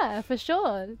doing. Yeah, for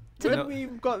sure. When we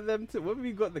got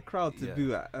the crowd to Yeah. do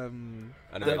that,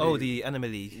 The Anime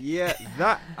League. yeah,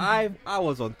 that I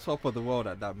was on top of the world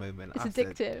at that moment. It's I said,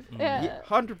 addictive. Yeah, Yeah.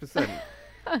 100%.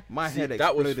 My See, head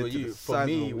that was exploded for to the you. For size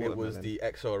me, of a it was watermelon. the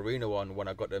EXO Arena one when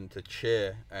I got them to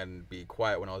cheer and be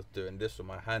quiet when I was doing this with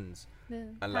my hands.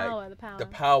 The And power, like the power. the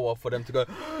power for them to go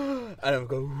and then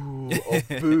go ooh,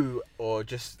 or boo or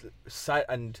just sigh,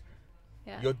 and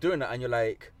Yeah. you're doing that and you're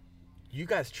like, you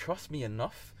guys trust me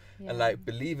enough Yeah. and like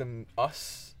believe in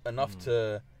us enough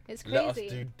to It's let us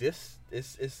crazy. do this.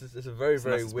 It's a very It's a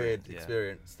very nice weird experience, yeah.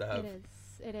 experience to have.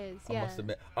 It is. I Yeah. must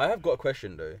admit. I have got a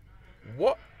question though.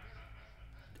 What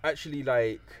actually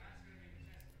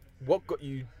what got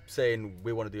you saying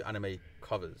we want to do anime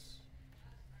covers?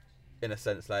 In a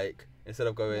sense, like instead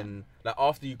of going like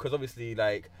after you, because obviously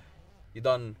like you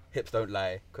done Hips Don't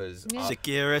Lie, because Yeah.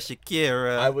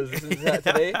 Shakira. I was listening to that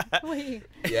today. Wait.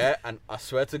 Yeah, and I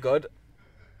swear to God,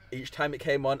 each time it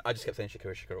came on, I just kept saying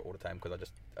Shakira, Shakira all the time because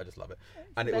I just love it,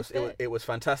 and That's it was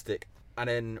fantastic. And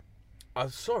then I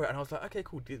saw it and I was like, okay,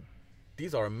 cool,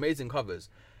 these are amazing covers.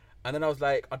 And then I was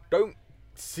like, I don't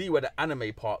see where the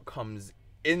anime part comes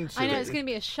into I know it. it's going to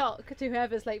be a shock to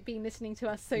whoever's like been listening to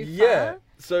us so Yeah, far.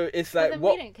 so it's But like then we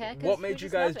what don't care 'cause what we made you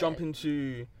just guys love jump it.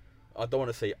 into, I don't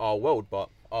want to say our world, but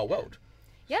our world.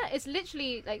 Yeah, it's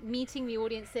literally like meeting the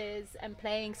audiences and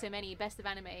playing so many Best of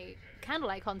Anime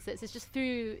candlelight concerts. It's just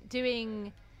through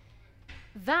doing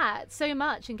that so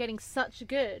much and getting such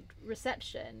good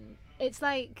reception. It's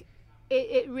like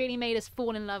it really made us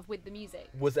fall in love with the music.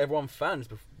 Was everyone fans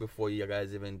before you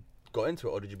guys even got into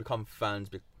it, or did you become fans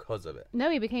because of it? No,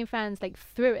 we became fans like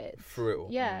through it. Through it all.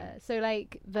 Yeah. So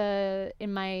like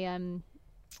in my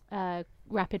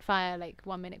rapid fire like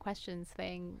 1 minute questions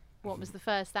thing, what was the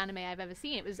first anime I've ever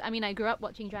seen? It was, I mean, I grew up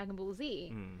watching Dragon Ball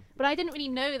Z, but I didn't really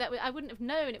know that. I wouldn't have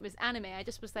known it was anime. I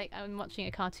just was like, I'm watching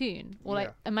a cartoon, or like,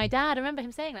 Yeah. and my dad, I remember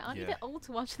him saying like, aren't you a Yeah. bit old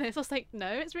to watch this? I was like, no,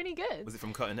 it's really good. Was it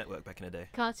from Cartoon Network back in the day?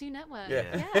 Cartoon Network.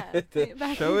 Yeah. Yeah.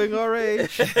 Back- Showing our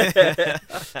age.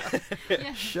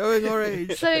 yeah. Showing our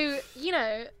age. So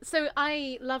so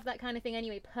I love that kind of thing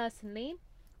anyway. Personally,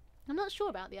 I'm not sure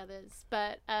about the others,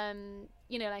 but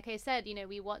like I said,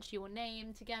 we watched Your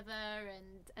Name together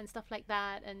and stuff like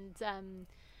that, and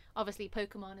obviously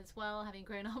Pokemon as well, having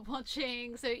grown up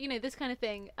watching. So this kind of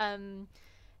thing.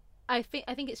 I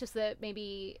think it's just that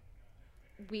maybe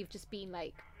we've just been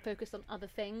like focused on other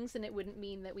things, and it wouldn't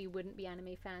mean that we wouldn't be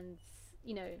anime fans,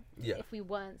 Yeah. if we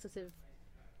weren't sort of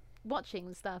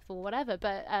watching stuff or whatever.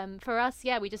 But for us,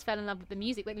 we just fell in love with the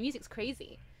music. Like the music's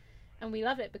crazy, and we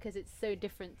love it because it's so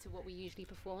different to what we usually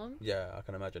perform. Yeah, I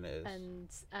can imagine it is.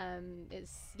 And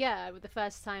it's the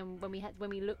first time when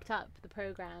we looked up the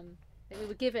program, like we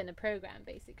were given a program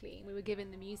basically. We were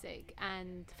given the music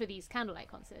and for these candlelight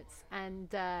concerts, and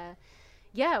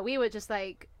we were just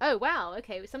like, oh wow,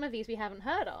 okay, some of these we haven't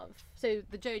heard of. So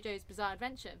the JoJo's Bizarre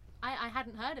Adventure, I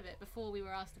hadn't heard of it before we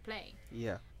were asked to play.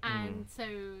 Yeah. And so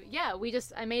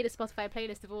I made a Spotify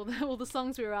playlist of all the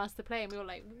songs we were asked to play, and we were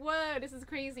like, whoa, this is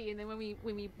crazy. And then when we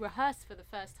rehearsed for the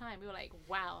first time, we were like,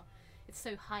 wow, it's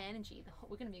so high energy.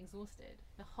 We're gonna be exhausted.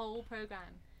 The whole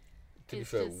program. To be is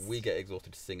fair, just- we get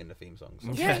exhausted singing the theme song.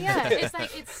 So Yeah. It's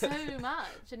like it's so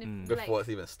much, and if, before like, it's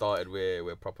even started,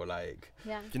 we're proper like.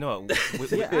 yeah. Do you know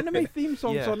what? Yeah, anime theme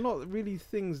songs Yeah. are not really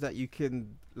things that you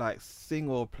can like sing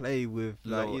or play with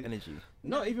like Low energy.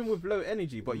 not even with low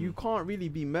energy, but you can't really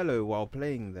be mellow while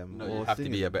playing them. No, or you have to be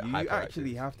singing. a bit You hyperactive.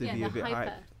 actually have to Yeah, be the a bit hyper.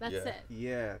 hype. That's Yeah. it.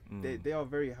 Yeah, they are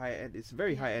very high. It's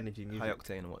very high energy music. High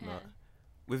octane and whatnot. Yeah.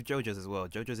 With JoJo's as well.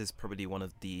 JoJo's is probably one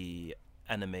of the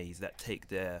animes that take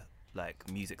their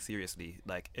like music seriously.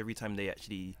 Like every time they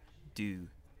actually do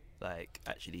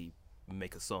actually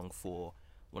make a song for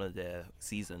one of their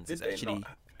seasons, Did it's they actually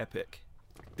not- epic.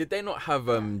 Did they not have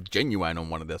Genuine on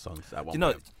one of their songs at one Do you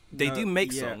know, point? they No, do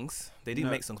make yeah. songs. They do No.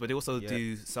 make songs, but they also Yeah.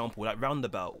 do sample. Like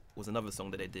Roundabout was another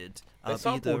song that they did. They I'll be the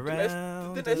sampled- did they roundabout.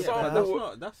 sample- Yeah, but that's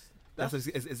not That's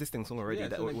an existing song already Yeah,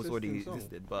 it's that an was already existing song.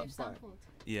 existed, but They've sampled.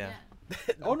 yeah.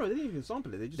 Oh no, they didn't even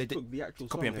sample it. They just They did- took the actual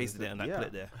Copy song and pasted it and like put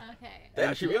it there. Okay. They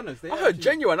And actually, to be honest, I heard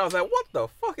Genuine. I was like, what the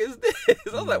fuck is this?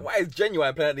 I was like, why is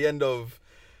Genuine playing at the end of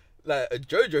like a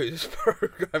JoJo's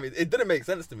program? It didn't make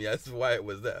sense to me as to why it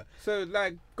was there. So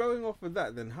like going off of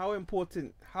that, then how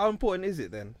important is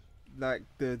it then? Like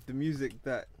the music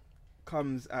that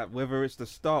comes at, whether it's the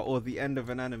start or the end of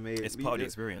an anime. It's part of the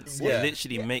experience. Yeah. It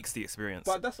literally makes the experience.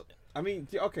 But that's, I mean,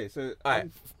 okay, so Alright,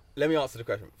 let me answer the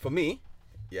question. For me,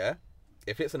 yeah,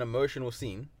 if it's an emotional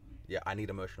scene, yeah, I need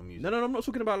emotional music. no, I'm not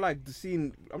talking about like the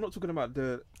scene. I'm not talking about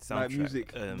the like Soundtrack,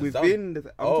 music the within.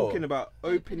 I'm Oh. talking about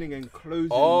opening and closing.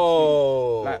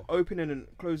 Oh, like opening and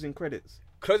closing credits.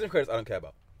 closing credits I don't care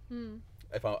about. Hmm.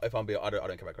 If I'm being, I don't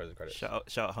care about closing credits. Shout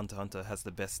out Hunter x Hunter has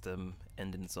the best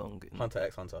ending song. Hunter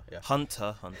x Hunter, yeah.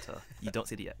 Hunter. You don't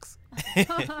see the X.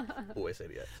 Always say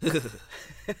the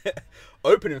yeah.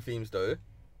 Opening themes though,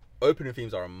 opening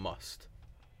themes are a must.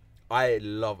 I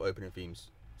love opening themes.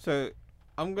 So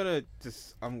I'm gonna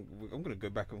go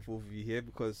back and forth with you here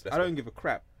because Let's I go. don't give a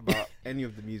crap about any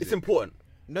of the music. It's important.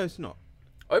 No, it's not.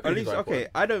 Opening At themes least, are okay,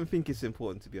 important. I don't think it's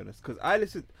important to be honest because I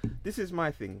listen. This is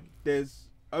my thing. There's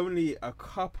only a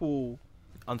couple.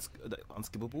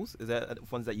 Unskippables? Is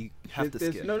that ones that you have to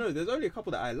there's, skip? No, there's only a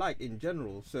couple that I like in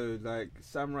general. So like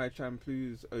Samurai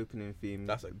Champloo's opening theme,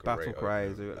 That's a great Battle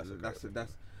Cries. opening. That's a great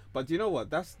That's. But do you know what?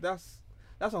 That's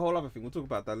a whole other thing. We'll talk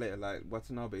about that later. Like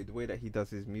Watanabe, the way that he does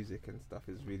his music and stuff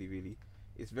is really,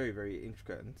 it's very, very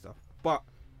intricate and stuff. But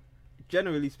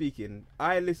generally speaking,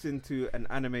 I listen to an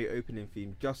anime opening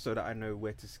theme just so that I know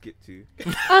where to skip to.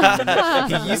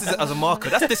 He uses it as a marker.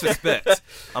 That's disrespect.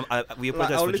 We Like,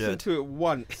 apologize I'll for listen Jerd. to it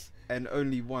once and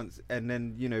only once, and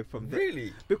then from there.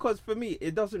 Really? Because for me,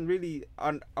 it doesn't really.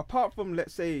 Apart from,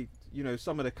 let's say,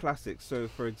 some of the classics. So,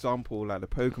 for example, like the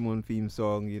Pokemon theme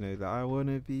song. That I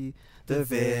wanna be the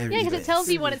very. Yeah, because it tells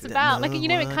you what it's that about. Like,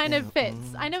 no it one kind of else-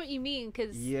 fits. I know what you mean,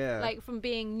 because, Yeah. like, from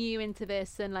being new into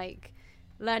this and, like,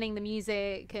 learning the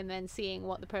music and then seeing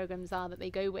what the programs are that they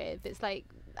go with, it's like,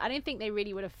 I don't think they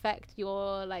really would affect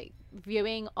your, like,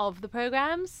 viewing of the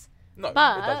programs. No, it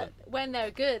But doesn't. when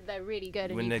they're good, they're really good.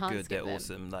 And When you they're can't good, skip they're them.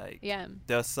 awesome. Like, Yeah.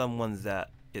 there are some ones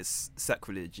that it's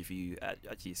sacrilege if you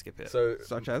actually skip it. So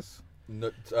Such as.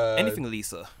 no, Anything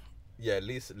Lisa. Yeah,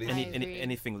 Lisa. I agree.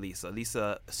 Anything Lisa.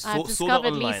 Lisa I've saw her discovered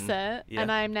online. Lisa, Yeah.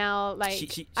 and I'm now like I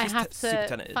she's have super to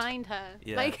talented. find her.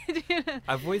 Yeah. Like,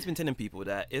 I've always been telling people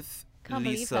that if Can't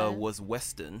believe Lisa her. was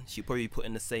Western, she'd probably put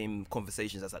in the same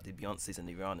conversations as like the Beyonces and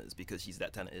the Rihannas because she's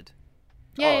that talented.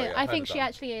 yeah, Oh, yeah, I think she 100%.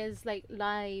 actually is like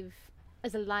live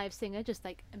as a live singer, just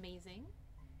like amazing.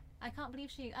 I can't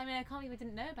believe I can't believe I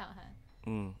didn't know about her.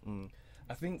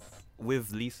 I think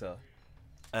with Lisa,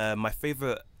 my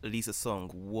favorite Lisa song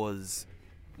was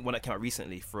one that came out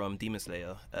recently from Demon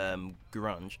Slayer,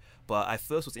 Grunge. But I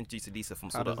first was introduced to Lisa from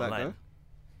How Sword does Art that Online. go?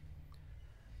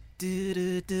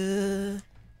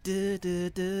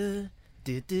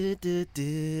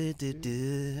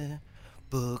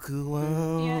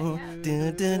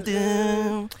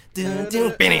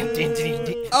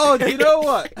 Oh, do you know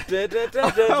what?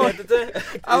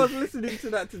 I was listening to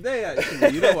that today,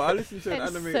 actually. You know what? I listened to an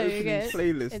It's anime so opening good.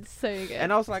 playlist. It's so good.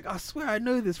 And I was like, I swear I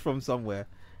know this from somewhere.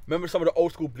 Remember some of the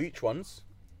old school Bleach ones?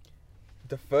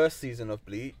 The first season of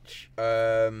Bleach.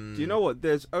 Do you know what?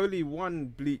 There's only one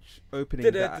Bleach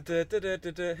opening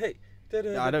that... Hey.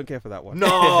 I don't care for that one.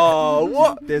 No,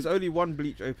 what? There's only one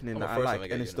Bleach opening I'ma that I throw like,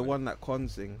 something at and you it's in the a one that Kon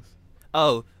sings.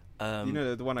 Oh, You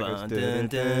know the one that goes... dun,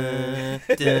 dun,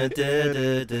 dun,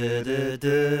 dun, dun,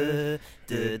 dun,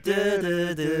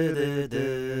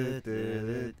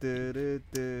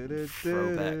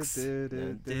 Throwbacks.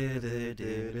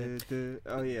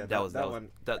 Oh yeah, that was that was- one.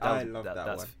 that I was- love that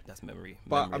that's, one. That's memory.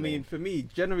 But memory I mean, lane. for me,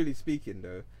 generally speaking,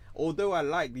 though, although I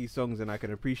like these songs and I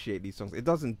can appreciate these songs, it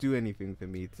doesn't do anything for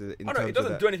me to. In Oh no, terms it of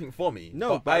doesn't that. do anything for me.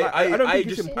 No, but but like, I don't think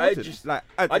just, it's important. I just, like,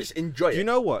 I just enjoy it. do you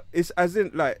know what? It's as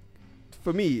in like,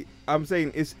 for me, I'm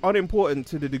saying it's unimportant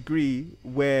to the degree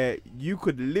where you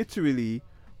could literally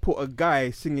put a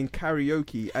guy singing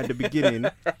karaoke at the beginning,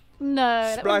 no,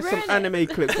 that would splice some ruin it. anime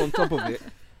clips on top of it,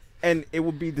 and it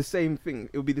would be the same thing.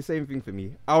 It would be the same thing for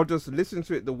me. I'll just listen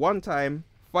to it the one time,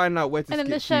 find out where to And then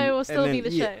skip the show to, will and still be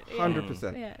then- the show. Yeah.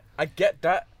 100%. Yeah. I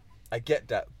get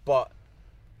that, but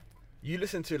you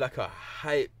listen to like a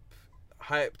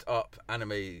hyped up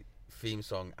anime theme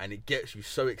song and it gets you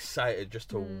so excited just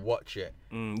to watch it.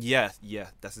 Yeah,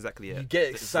 that's exactly it. You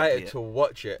get That's excited exactly to it.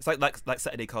 watch it. It's like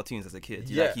Saturday cartoons as a kid.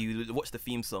 Yeah. You watch the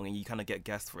theme song and you kind of get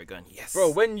gassed for it, going yes.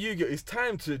 Bro, when you get, it's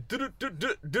time to I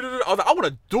was like, I want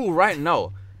to duel right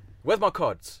now. Where's my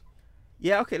cards?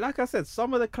 Yeah, okay. Like I said,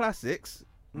 some of the classics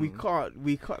we Mm.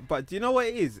 can't. But do you know what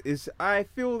it is? Is I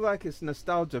feel like it's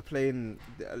nostalgia playing.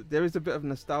 There is a bit of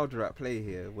nostalgia at play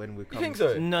here when we You come. think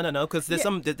so? No, because there's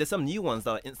Yeah. there's some new ones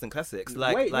that are instant classics.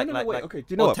 Like Wait, like no, like wait, like okay, do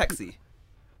you know Odd what? Taxi.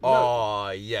 Oh,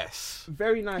 yes.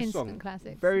 Very nice Instant song.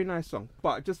 classics. Very nice song.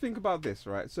 But just think about this,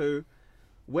 right? So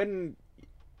when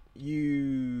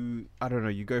you, I don't know,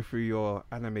 you go through your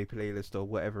anime playlist or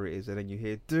whatever it is, and then you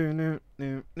hear Dragon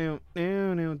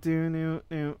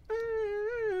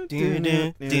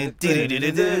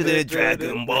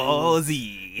Ball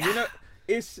Z. You know,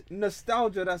 it's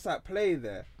nostalgia that's at play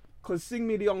there. Cause sing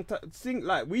me the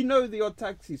like we know the Odd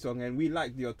Taxi song and we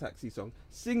like the Odd Taxi song.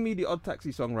 Sing me the Odd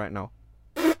Taxi song right now.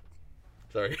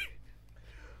 Sorry.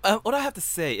 What I have to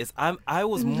say is I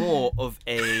was more of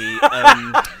a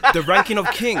the Ranking of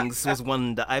Kings was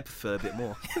one that I prefer a bit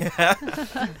more.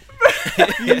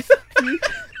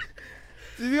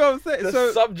 Do you know what I'm saying?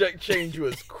 The subject change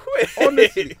was quick.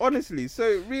 honestly.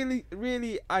 So really,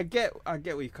 I get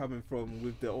where you're coming from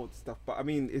with the old stuff, but I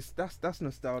mean, that's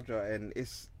nostalgia, and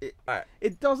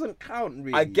it doesn't count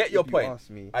really. I get your if you point. ask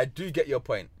me. I do get your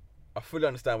point. I fully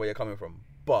understand where you're coming from,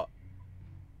 but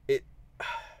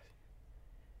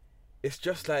it's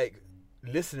just like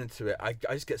listening to it. I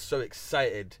just get so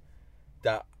excited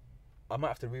that I might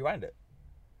have to rewind it.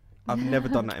 I've never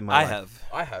done that in my life.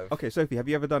 I have. Okay, Sophie, have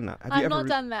you ever done that? Have you I've ever not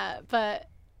done that, but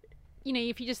you know,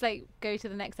 if you just like go to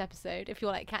the next episode, if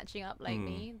you're like catching up like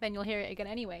me, then you'll hear it again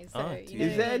anyway. So, you know,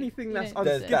 is there anything that's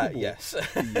There's that, unskippable yes.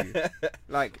 to you?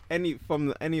 Like any of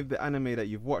the anime that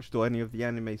you've watched, or any of the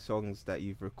anime songs that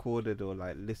you've recorded or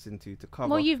like listened to cover?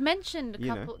 Well, you've mentioned a you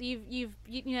know. couple. You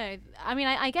know. I mean,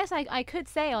 I guess I could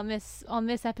say on this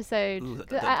episode. Ooh,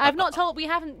 I've not told. We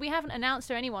haven't announced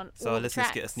to anyone. So all the let's tracks.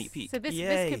 just get a sneak peek. So this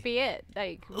Yay. could be it.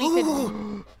 Like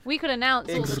we could announce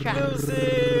all the tracks.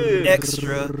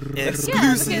 Extra Yeah,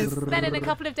 exclusive. because then in a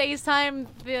couple of days' time,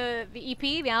 the EP,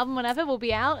 the album, whatever, will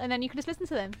be out, and then you can just listen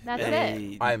to them. That's it.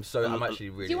 Hey. I'm actually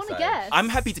really Do you want to excited. guess? I'm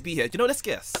happy to be here. Do you know? Let's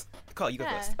guess. Carl, you go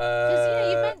Yeah. first.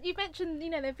 Because you've mentioned,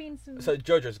 there've been some. So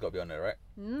JoJo's got to be on there, right?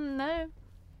 No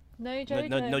JoJo.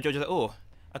 No JoJo at all.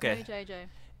 Okay. No JoJo.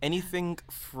 Anything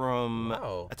from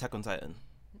Wow. Attack on Titan?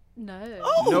 No.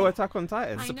 No Attack on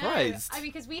Titan. I know. surprised. I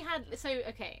mean, because we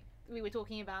were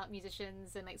talking about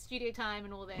musicians and like studio time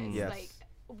and all this. Yes. Like,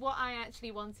 what I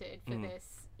actually wanted for this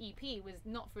EP was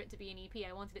not for it to be an EP.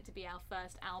 I wanted it to be our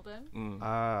first album.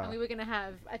 And we were going to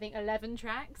have, I think, 11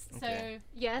 tracks. Okay. So,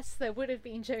 yes, there would have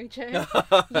been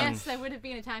JoJo. Yes, there would have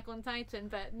been Attack on Titan,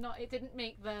 but it didn't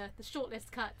make the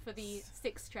shortlist cut for the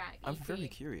 6-track EP. I'm very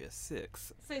curious.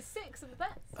 6. So 6 of the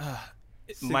best.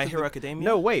 My Hero Academia.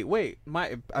 No, wait.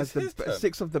 As his turn.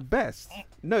 6 of the best.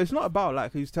 No, it's not about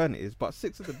like whose turn it is, but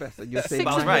 6 of the best. And you're saying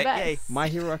Six I was of right. the Yay. best. My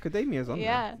Hero Academia is on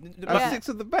Yeah. there. That's Yeah. 6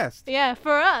 of the best. Yeah,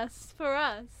 for us.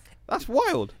 That's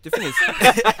wild. The thing is,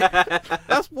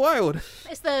 That's wild.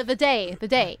 It's the day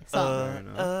song.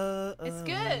 It's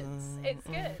Fair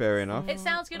good. Fair enough. It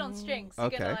sounds good on strings. You're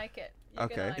Okay. gonna like it. You're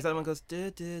Okay. gonna like is that the one goes? No,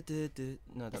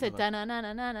 It's that's a not dun dun dun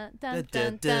dun dun dun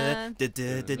dun dun. Yeah, it's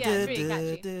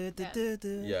really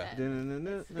catchy. Yeah.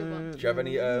 It's a good one. Do you have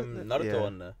any Naruto Yeah.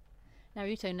 on there?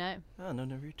 Naruto, no. Oh no,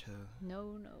 Naruto.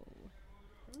 No.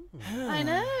 I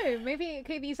know. Maybe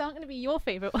these aren't going to be your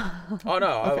favorite ones. Oh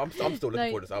no, I'm still looking No.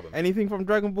 forward to this album. Anything from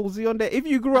Dragon Ball Z on there? If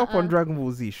you grew up on Dragon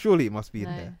Ball Z, surely it must be in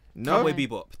No. there. No. Cowboy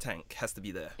Bebop Tank has to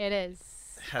be there. It is.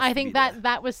 Has I to think be that there.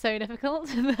 that was so difficult.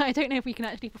 I don't know if we can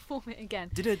actually perform it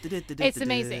again. It's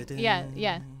amazing.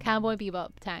 Yeah. Cowboy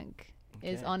Bebop Tank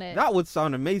is Okay. on it. That would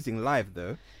sound amazing live,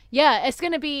 though. Yeah, it's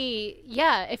gonna be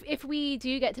if we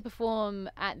do get to perform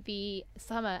at the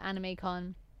summer Anime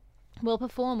Con, we'll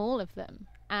perform all of them,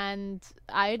 and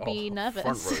I'd be nervous.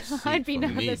 front row seat I'd be for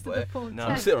me, nervous to boy. perform. No. I'm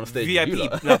Tank. sitting on stage. with you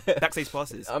VIP, lot. no, backstage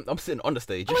passes. I'm sitting on the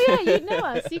stage. Oh yeah, you'd know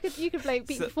us. You could like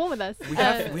So, perform with us. We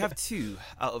have 2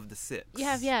 out of the 6. You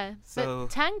have So-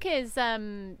 but Tank is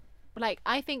like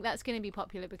I think that's going to be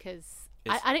popular because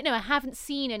I don't know. I haven't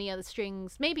seen any other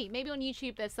strings. Maybe on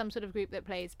YouTube there's some sort of group that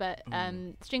plays, but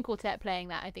string quartet playing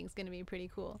that I think is going to be pretty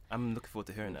cool. I'm looking forward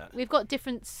to hearing that. We've got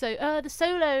different the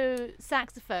solo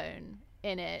saxophone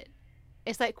in it.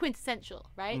 It's like quintessential,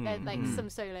 right? There's like some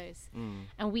solos,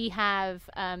 and we have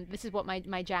this is what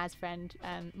my jazz friend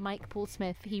Mike Paul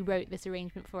Smith, he wrote this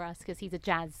arrangement for us because he's a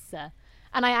jazzer.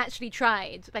 And I actually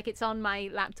tried, like it's on my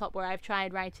laptop where I've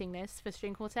tried writing this for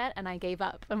string quartet, and I gave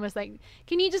up and was like,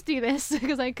 "Can you just do this?"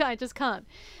 Because I just can't.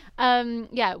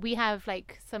 Yeah, we have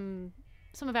like some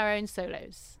of our own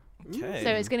solos, Okay.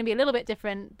 so it's going to be a little bit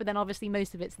different, but then obviously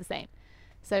most of it's the same.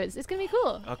 So it's going to be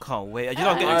cool. I can't wait. You know,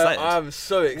 I'm getting excited. I'm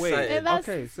so excited. That's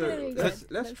Okay, so gonna be let's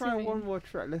good. let's try see. one more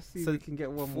track. Let's see So if we can get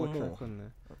one more 4 track more. on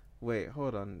there. Wait,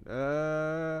 hold on. I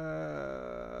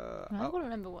can't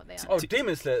remember what they are. Oh,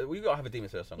 Demon Slayer. We gotta have a Demon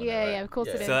Slayer song. on there, right? Yeah, of course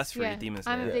it is. So that's really yeah. Demon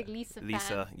I'm a Slayer. big Lisa fan.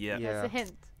 Lisa, yeah. Yeah. That's a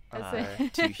hint. That's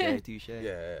Alright. Touche.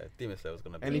 Yeah, Demon Slayer was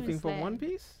gonna be. Anything from Slayer. One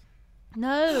Piece?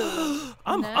 No.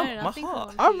 I'm no, my nothing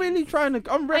heart. from I'm One really Piece. trying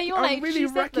to. I'm you like, really she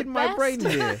said the racking my best? brain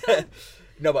here.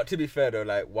 No, but to be fair though,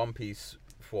 like One Piece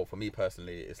for me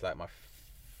personally, it's like my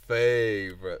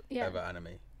favorite Yeah. ever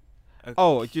anime.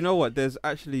 Oh, do you know what? There's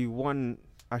actually one.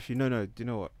 Actually, no. Do you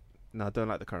know what? No, I don't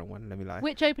like the current one. Let me lie.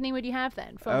 Which opening would you have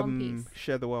then from One Piece?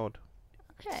 Share the World.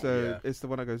 Okay. So Yeah. it's the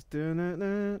one that goes.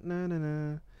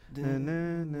 "Du-na-na-na-na-na,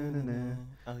 na-na-na-na-na,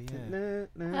 Oh yeah.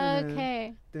 na-na-na,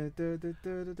 Okay.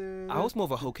 du-du-du-du-du-du." I was more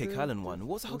of a Whole Cake Island one.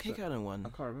 What's the Whole What's Cake that? Island I one?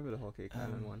 can't remember the Whole Cake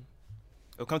Island one.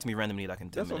 It'll come to me randomly like in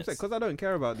 10 That's what I'm saying. minutes. Because I don't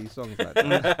care about these songs like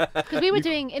that. Because we were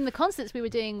doing in the concerts, we were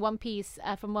doing One Piece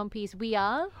from One Piece. We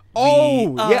Are. Oh,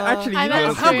 We yeah. are- Actually, I you know,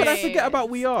 know, how could I it's forget about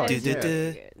We Are? It's Du- Yeah. du-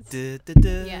 really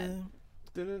good. Yeah.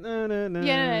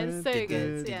 Yeah, it's so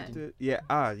good, yeah.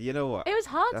 Yeah. You know what? It was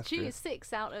hard That's to true. choose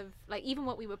 6 out of like even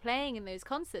what we were playing in those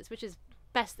concerts, which is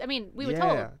best. I mean, we were Yeah,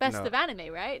 told best no. of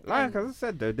anime, right? Like And- as I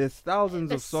said though, there's thousands of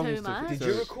There's so songs. much. Did to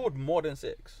you record more than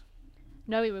 6?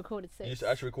 no, we recorded 6. You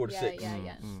actually recorded yeah, 6. Yeah, Mm,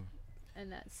 yeah. mm.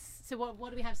 And that's so. What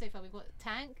do we have so far? We've got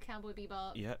Tank, Cowboy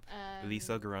Bebop. Yep. Um,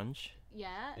 Lisa Grunge.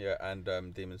 Yeah. Yeah, and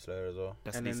Demon Slayer as well.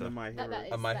 That's And then Lisa. the My Hero. That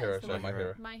is, And My that's Hero, the sorry, one. My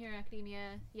Hero. My Hero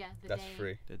Academia. Yeah. The That's Day.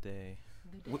 3. The day.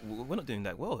 The Day. We're not doing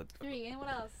that well. 3. And what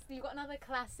else? You've got another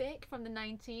classic from the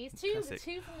 90s. Two Classic.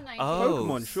 from the 90s. Oh.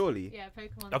 Pokemon, surely. Yeah,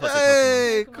 Pokemon. I was about to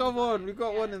say Hey, Pokemon's come on on, it, we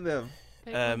got yeah. one in them.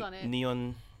 Pokemon's on it.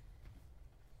 Neon.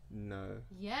 No.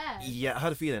 Yeah. Yeah, I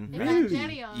had a feeling. Really?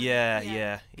 Evangelion.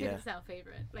 Yeah. It's our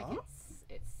favorite. Like Huh?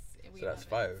 it's. So that's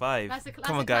 5. 5. That's a,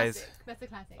 Come on, guys. Classic. That's a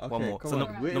classic. Okay, One more. come So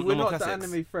on. no- we're no we're more not the classics.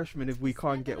 anime freshmen if we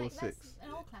can't get all That's 6.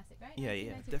 an old classic, right? Yeah,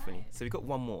 1995. definitely. So we got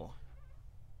one more.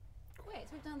 Wait, so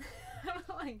we've done.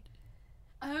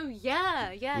 Oh yeah.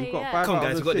 We've got yeah. 5 Come on, out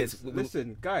guys, of we got 6. this.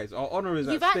 Listen, guys, our honor is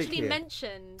You've at stake actually here.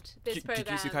 mentioned this program.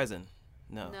 Jujutsu Kaisen.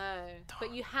 No. No,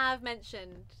 but you have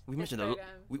mentioned. We this mentioned a lot.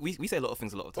 program. We say a lot of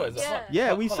things a lot of What times. is it? Yeah.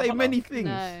 Yeah, we Hunter say x many Hunter? things.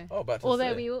 No. Oh, about to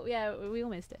Although say. we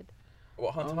almost did.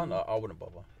 What, Hunter x Hunter? I wouldn't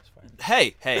bother. It's fine.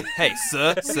 Hey,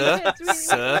 sir, sir, we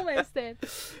sir. almost did.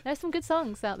 There's some good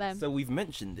songs out there. So we've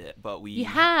mentioned it, but we. You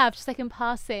have just like in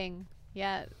passing.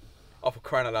 Yeah. Oh, for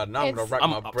crying out loud. Now I'm going It's- to rack I'm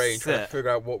my brain trying to upset. figure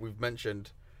out what we've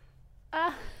mentioned.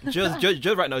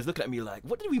 Joe right now is looking at me like,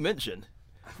 what did we mention?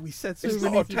 We said so It's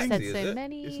not many Odd You Taxi, things. said is so it?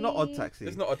 many. It's not Odd Taxi.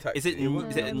 It's not a taxi. Is it?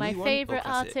 Is it a My new one or favorite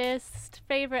classic? artist,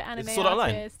 favorite anime Sword Art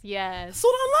Online? artist. Yes.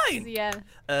 Sword Online. Yeah.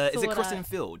 Is it Sword Crossing Art.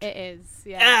 Field? It is.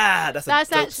 Yeah. Ah, that's a dope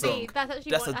actually song. that's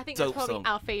actually That's one. a I think that's dope probably song.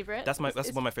 our favorite. That's It's-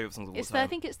 one of my favorite songs of all It's time. I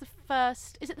think it's the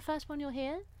first. Is it the first one you'll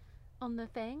hear on the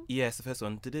thing? Yeah, it's the first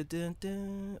one.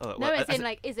 Du-du-du-du. Oh, No, well, it's in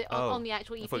like, is it oh, on the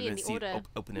actual I EP thought you in meant the see order?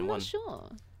 opening I'm one. not sure.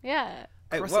 Yeah.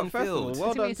 Hey, Crossing well, first of all, Field. well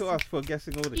It's done really to us for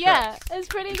guessing all the Yeah, tracks. it's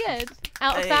pretty good.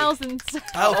 Out of Hey. thousands. Oh,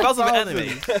 thousands of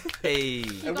Thousands. anime. Hey. You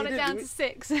And got we it did- down we- to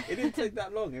 6. It didn't take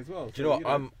that long as well. Do you know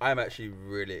what? I'm actually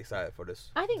really excited for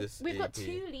this. I think this we've got EP.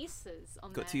 2 Lisas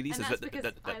on Got there. 2 Lisas, And that's but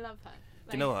because I love her.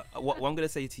 Do you know what? What I'm gonna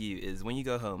say to you is when you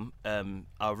go home,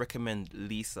 I'll recommend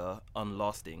Lisa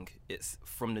Unlasting. It's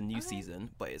from the new Okay.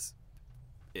 season, but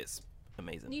it's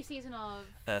amazing. New season of.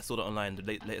 Sword Art Online, the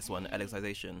latest one,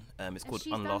 Alicization. It's and called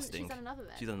she's Unlasting. Done another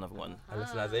then. She's done another one.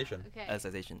 Alicization. Okay.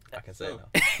 Alicization. I can say it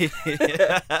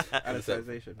now.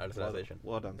 Alicization. Alicization.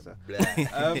 Well done, sir. Blah.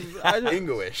 I just-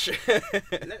 English.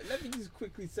 let me just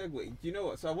quickly segue. Do you know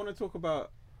what? So I want to talk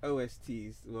about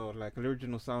OSTs, well, like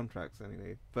original soundtracks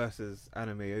anyway, versus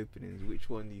anime openings. Which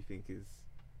one do you think is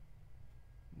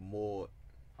more?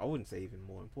 I wouldn't say even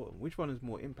more important. Which one is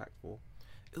more impactful?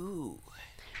 Ooh.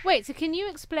 Wait, so can you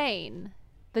explain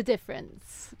the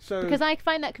difference? So Because I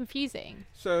find that confusing.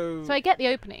 so So I get the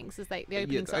openings, it's like the yeah,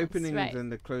 opening the songs, openings right?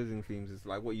 and the closing themes is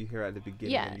like what you hear at the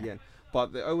beginning Yeah. and the end.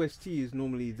 But the OST is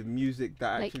normally the music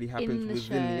that Like actually in happens the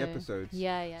within the show. episodes.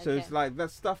 Yeah, yeah. So okay. it's like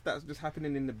that stuff that's just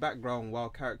happening in the background while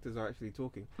characters are actually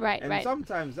talking. right, And right.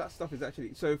 sometimes that stuff is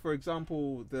actually so. For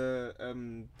example, the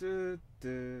from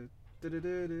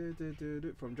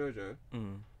JoJo.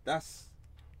 Mm. That's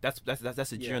That's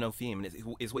a Yeah. Giorno theme, and it's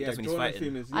what he does when he's Giorno fighting.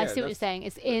 theme is, I yeah, see what you're that's- saying.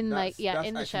 It's in like that's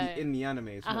in the show. actually in the anime.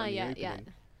 It's not in the yeah, opening. yeah.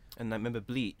 And I remember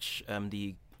Bleach,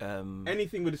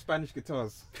 Anything with the Spanish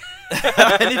guitars.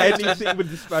 Anything Anything with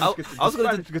the Spanish guitars. I was The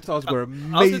gonna Spanish guitars were I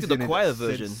amazing. was going to do the and choir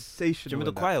version. Do sensational you remember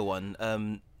in the that. choir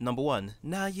one? Number 1.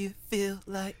 Now you feel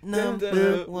like number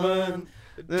Number 1.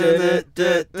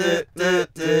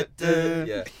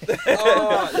 Yeah.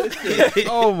 Oh, listen.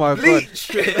 Oh my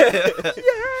Bleach. god.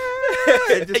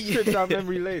 It just tripped down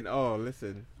memory lane. Oh,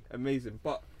 listen. Amazing.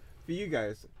 But for you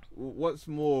guys, what's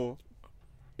more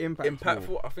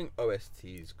Impactful. I think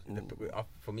OSTs.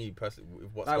 For me personally, with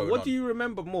what's Like, going what on. do you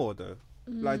remember more though?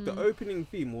 Like the opening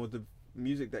theme or the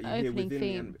music that you hear Opening within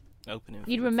theme. the Opening.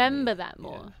 You'd theme. remember that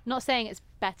more. Yeah. Not saying it's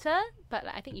better, but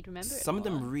like, I think you'd remember it. Some of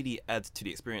them more. really add to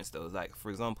the experience though. Like for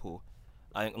example,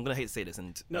 I'm gonna hate to say this,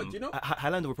 and No, do you know-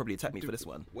 Highlander will probably attack me for this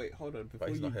one. Wait, hold on. Before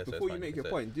he's you, not here, so before it's you fine, make you your can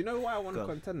say point, do you know why I want Go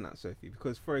to on. contend that, Sophie?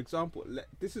 Because, for example,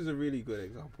 this is a really good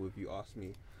example if you ask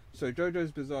me. So,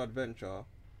 JoJo's Bizarre Adventure,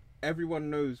 everyone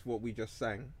knows what we just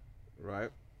sang, right?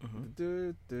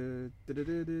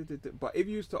 But if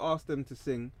you used to ask them to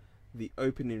sing the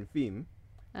opening theme,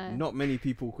 not many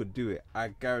people could do it. I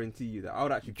guarantee you that. I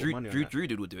would actually put money on that. Drew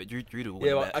will do it. Drew will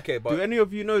Yeah, win but, that. okay, Do but any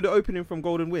of you know the opening from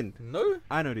Golden Wind? no.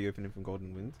 I know the opening from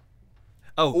Golden Wind.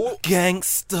 Oh, All-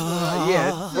 gangsta.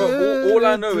 Yeah, bro, all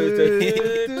I know is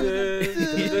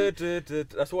the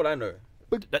that's all I know,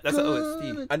 That's an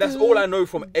OST. and that's all I know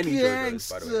from any JoJo's,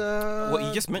 by the way. Well,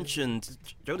 you just mentioned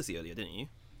Jodeci earlier, didn't you?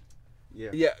 Yeah.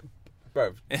 Yeah,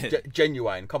 bro,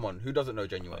 Genuine. Come on, who doesn't know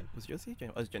Genuine? Was Jodeci?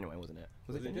 It was Genuine, wasn't it?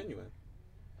 Was it genuine?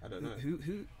 I don't know.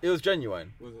 Who? It was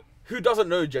Genuine. Was it? Who doesn't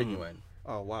know Genuine?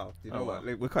 Oh wow! You know Oh, what? wow.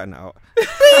 Like, we're cutting that out.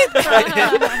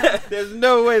 There's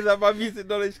no way that my music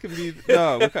knowledge can be.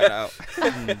 No, we're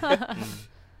cutting it out.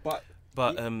 But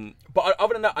But But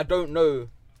other than that, I don't know.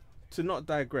 to not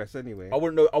digress, anyway. I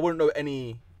wouldn't know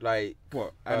any like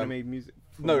What anime music?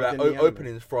 from no like within the anime?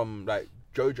 openings from like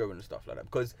JoJo and stuff like that,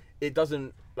 because it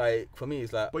doesn't, like, for me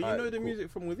it's like. But you alright, know the cool. music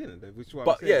from within it, though, which is what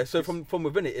But I'm saying. yeah, so It's- from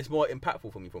within it, it's more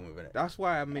impactful for me from within it. that's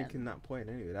why I'm making that point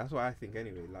anyway. That's why I think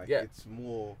anyway. Like Yeah. it's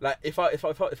more. Like if I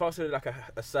said like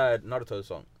a sad Naruto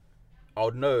song, I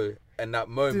would know in that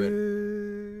moment.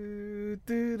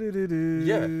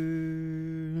 Yeah.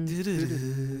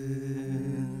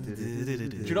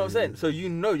 Do you know what I'm saying? So you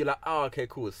know, you're like, oh, okay,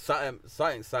 cool.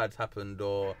 Something sad's happened,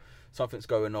 or something's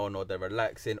going on, or they're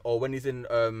relaxing, or when he's in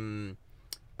the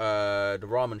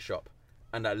ramen shop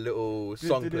and that little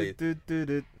song plays.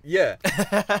 Yeah,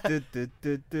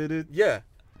 yeah.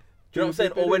 Do you know what I'm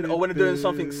saying? Or when they're doing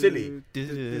something silly.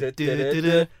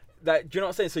 Like, do you know what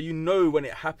I'm saying? So you know when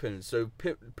it happens. So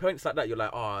points like that, you're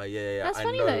like, oh yeah. That's I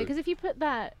funny know. though, because if you put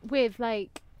that with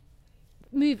like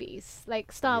movies,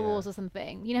 like Star Yeah. Wars or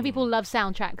something, you know, people love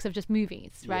soundtracks of just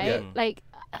movies, right? Yeah. Like,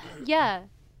 yeah,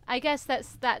 I guess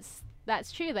that's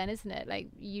true then, isn't it? Like,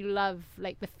 you love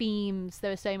like the themes.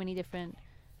 There are so many different.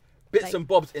 Bits like- and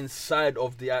bobs inside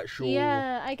of the actual.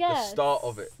 Yeah, I guess start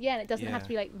of it. Yeah, and it doesn't have Yeah. to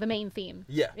be like the main theme.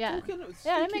 Yeah. Yeah, Talking of-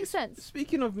 yeah, that speaking- makes sense.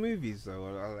 Speaking of movies,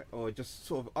 though, or just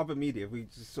sort of other media, we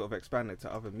just sort of expand it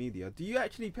to other media. Do you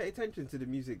actually pay attention to the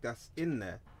music that's in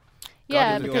there?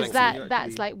 Yeah, Guardians of the because Galaxy, that's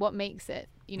actually- like what makes it,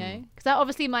 you know. Because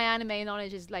obviously my anime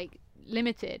knowledge is like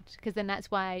limited. Because then that's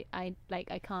why I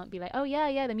can't be like, oh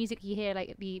yeah, the music you hear,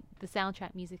 like the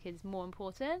soundtrack music is more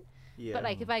important. Yeah. But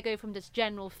like if I go from just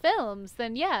general films,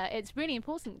 then yeah, it's really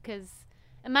important. Because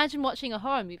imagine watching a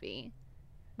horror movie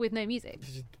with no music.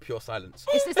 This is pure silence.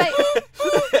 It's like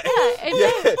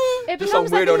it Just some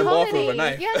becomes like weirdo a in the bathroom comedy. with a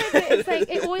knife. Yeah, no, but it's like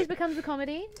it always becomes a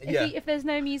comedy. Yeah. If there's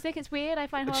no music, it's weird. I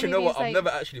find But horror you know movies what? I've like. never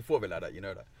actually thought of it like that. You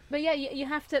know that. But yeah, you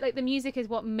have to like the music is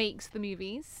what makes the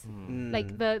movies. Mm.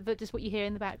 Like the just what you hear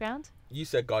in the background. You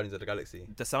said Guardians of the Galaxy.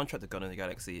 the soundtrack to Gun of the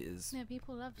Galaxy is Yeah,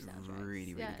 people love soundtracks.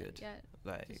 really, really yeah, good. Yeah,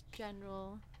 like just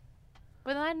general.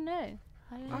 But I don't know.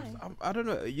 I don't know. I don't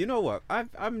know. You know what? I'm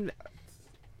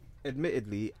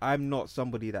admittedly, I'm not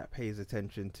somebody that pays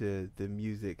attention to the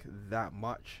music that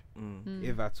much,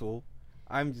 if at all.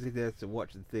 I'm just there to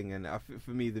watch the thing, and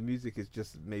for me, the music is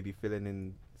just maybe filling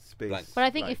in space. Blank. But I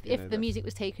think like, you if know, the that's- music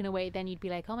was taken away, then you'd be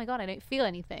like, oh my god, I don't feel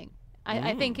anything.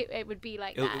 I think it would be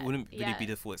like it, that. it wouldn't really yeah. be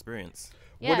the full experience.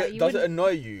 Yeah, Does you it wouldn't-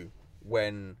 annoy you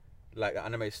when like the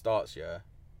anime starts? Yeah,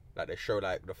 like they show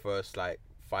like the first like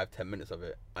 5-10 minutes of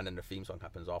it, and then the theme song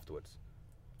happens afterwards.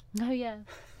 Oh yeah.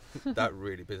 That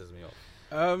really pisses me off.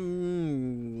 Um,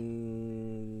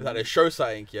 Like they show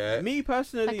something, yeah. me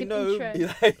personally, Like an no. intro.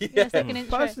 yeah. Yeah, it's like an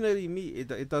intro. Personally, me,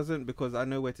 it doesn't, because I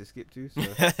know where to skip to. So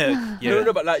Yeah,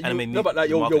 No, but like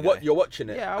you're watching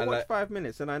it. yeah, I and watch like, 5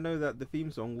 minutes, and I know that the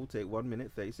theme song will take 1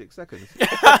 minute 36 seconds.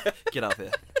 Get out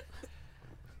there.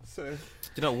 So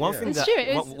You know, one Yeah. thing It's that true, it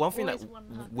is one thing that always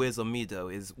 100. wears on me though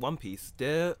is One Piece.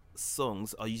 Their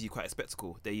songs are usually quite a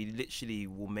spectacle. They literally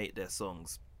will make their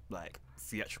songs like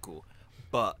theatrical,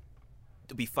 but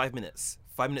it'll be 5 minutes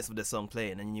of their song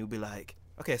playing, and you'll be like,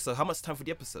 okay, so how much time for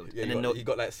the episode? yeah, and you then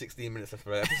got like 16 minutes left for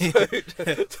the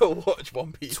episode to watch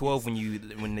One Piece. 12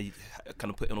 when they kind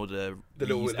of put in all the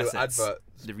little reused assets,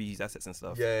 adverts. the reused assets and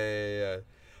stuff. Yeah.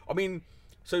 I mean,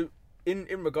 so in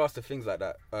regards to things like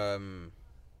that,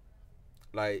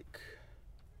 like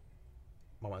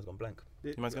my mind's gone blank.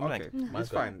 Mine's gone blank. It's Mine's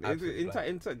fine. gone absolutely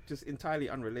blank. Just entirely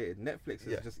unrelated. Netflix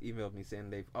has Yeah. just emailed me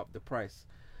saying they've upped the price.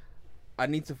 I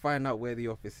need to find out where the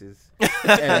office is,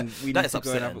 and we That need is to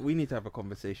go and upsetting. we need to have a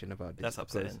conversation about this. That's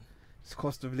because upsetting. This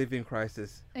cost of living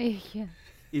crisis Yeah.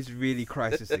 is really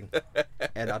crisising,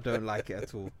 and I don't like it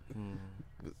at all.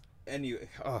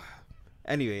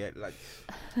 anyway, like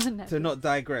No. to not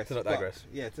digress. To not but- digress.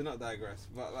 yeah, to not digress.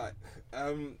 But like,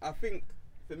 I think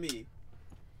for me,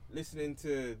 listening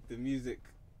to the music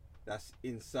that's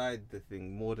inside the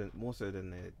thing more so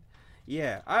than the.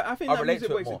 Yeah, I think I that relate music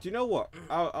to it works. more. Do you know what?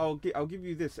 I'll give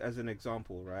you this as an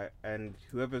example, right? And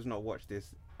whoever's not watched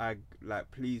this, I like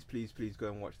please go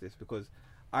and watch this, because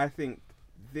I think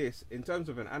this, in terms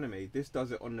of an anime, this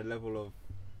does it on the level of,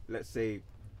 let's say,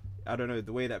 I don't know,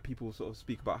 the way that people sort of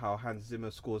speak about how Hans Zimmer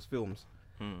scores films.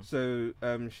 So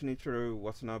Shinichiro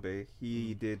Watanabe,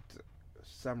 he did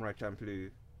Samurai Champloo,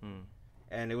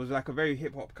 and it was like a very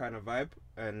hip hop kind of vibe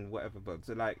and whatever. But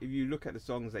so like, if you look at the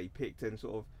songs that he picked and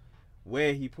sort of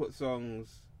where he put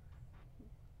songs,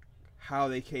 how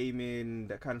they came in,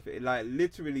 that kind of thing, like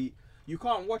literally, you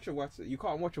can't watch a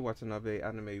Watanabe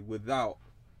anime without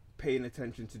paying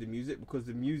attention to the music, because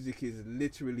the music is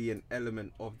literally an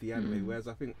element of the anime. Whereas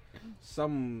I think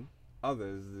some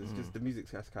others, it's just the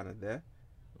music's just kind of there.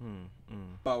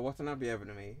 But Watanabe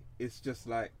anime, it's just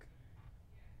like,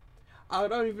 I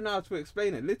don't even know how to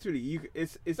explain it. Literally,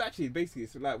 it's actually basically,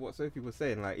 it's like what Sophie was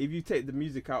saying. Like, if you take the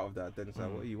music out of that, then it's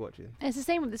like, what are you watching? It's the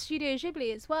same with the Studio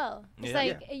Ghibli as well. It's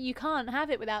like you can't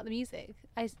have it without the music.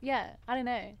 I don't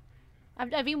know.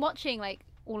 I've been watching like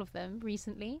all of them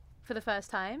recently for the first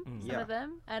time. Some of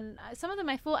them, and some of them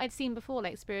I thought I'd seen before,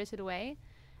 like Spirited Away.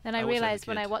 Then I watched that as a realized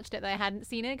when I kid. watched it that I hadn't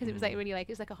seen it because it was like really like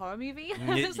it was like a horror movie.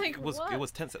 I was like, what? It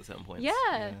was tense at certain points.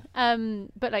 Yeah.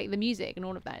 But like the music and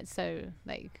all of that is so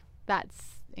like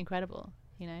that's incredible,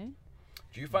 you know.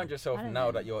 Do you find yourself I don't now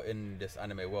know. that you're in this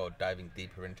anime world diving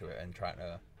deeper into it and trying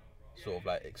to sort of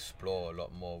like explore a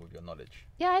lot more with your knowledge?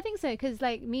 Yeah, I think so, because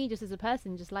like me, just as a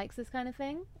person, just likes this kind of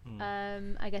thing.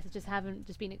 I guess I haven't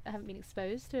been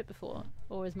exposed to it before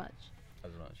or as much.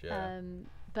 As much, yeah.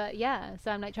 But yeah,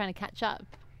 so I'm like trying to catch up.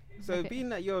 So Okay. being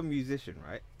that you're a musician,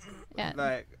 right? Yeah.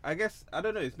 Like, I guess, I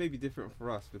don't know, it's maybe different for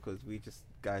us because we just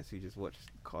guys who just watch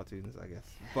cartoons, I guess.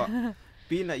 But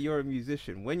being that you're a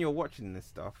musician, when you're watching this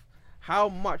stuff, how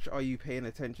much are you paying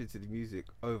attention to the music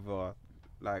over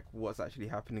like what's actually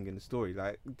happening in the story?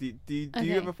 Like, do you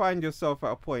Okay. ever find yourself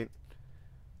at a point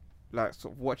like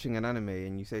sort of watching an anime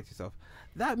and you say to yourself,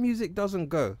 that music doesn't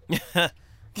go?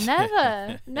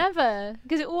 Never,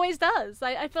 because it always does.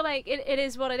 I feel like it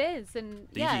is what it is, and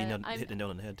They yeah, usually hit the nail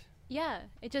on the head. yeah,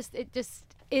 it just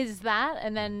is that,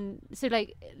 and then so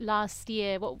like last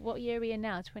year, what year are we in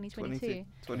now? 2022.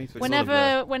 2020.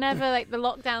 Whenever like the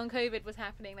lockdown COVID was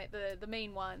happening, like the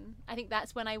main one, I think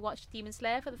that's when I watched Demon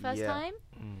Slayer for the first Yeah. time.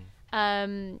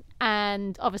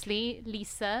 And obviously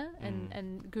Lisa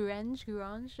and Gurange,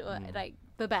 or like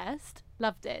the best,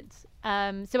 loved it.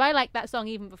 So I liked that song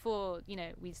even before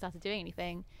we started doing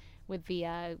anything with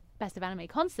the Best of Anime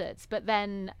concerts. But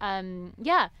then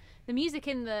the music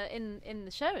in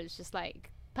the show is just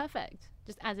like perfect,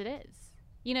 just as it is.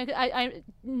 I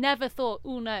never thought,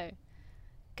 oh no,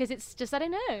 because it's just I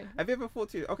don't know. Have you ever thought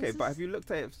to okay, This but is- have you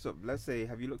looked at it? So let's say,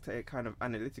 have you looked at it kind of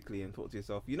analytically and thought to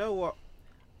yourself, you know what,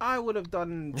 I would have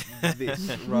done this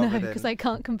rather No, than. because I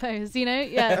can't compose,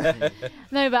 yeah.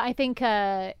 No, but I think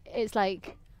it's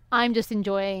like I'm just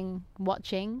enjoying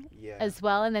watching Yeah. as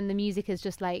well, and then the music is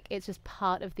just like it's just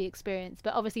part of the experience.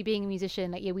 But obviously being a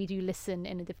musician, like we do listen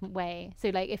in a different way. So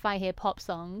like if I hear pop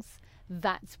songs,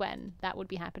 that's when that would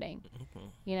be happening.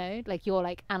 Like you're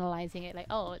like analyzing it, like,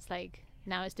 oh, it's like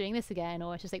now it's doing this again,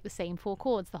 or it's just like the same 4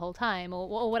 chords the whole time,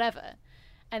 or whatever.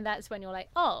 And that's when you're like,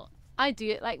 oh, I do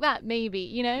it like that, maybe,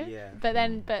 Yeah.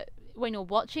 But when you're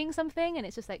watching something and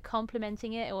it's just like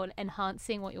complementing it or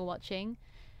enhancing what you're watching,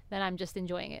 then I'm just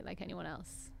enjoying it like anyone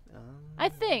else. I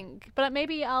think, but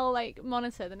maybe I'll like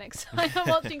monitor the next time I'm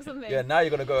watching something. Yeah, now you're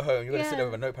gonna go home. You're gonna sit Yeah. there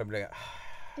with a notepad and be like,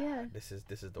 Yeah. this is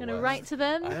the I'm worst. gonna write to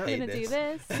them. I I'm hate gonna do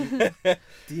this. this.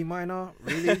 D minor,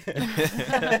 really?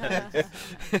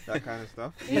 That kind of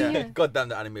stuff. Yeah. God damn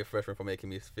the anime freshman for making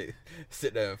me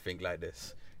sit there and think like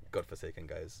this. Godforsaken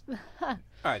guys. All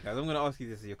right, guys, I'm going to ask you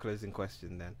this as your closing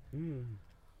question then.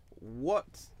 What,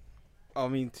 I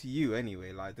mean, to you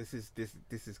anyway, like this is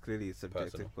clearly a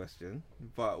subjective Personal. question,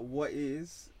 but what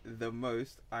is the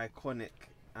most iconic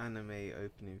anime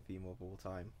opening theme of all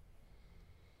time?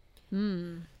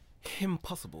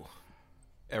 Impossible.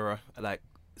 Error. Like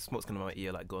smoke's coming out my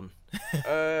ear, like gone.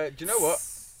 Do you know what?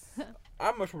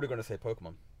 I'm most probably gonna say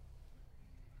Pokemon.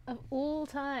 Of all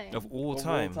time. Of all Of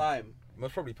time. all time.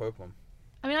 Most probably Pokemon.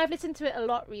 I mean, I've listened to it a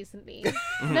lot recently.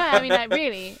 No, I mean, like,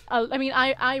 really. I mean,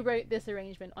 I wrote this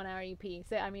arrangement on our EP.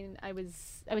 So, I mean, I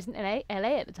was in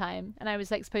LA at the time, and I was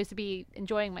like supposed to be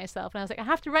enjoying myself, and I was like, I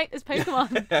have to write this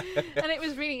Pokemon. And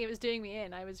it was doing me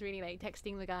in. I was really like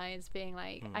texting the guys, being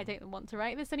like, I don't want to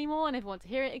write this anymore, and I never want to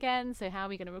hear it again. So how are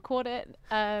we going to record it?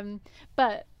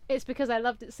 But it's because I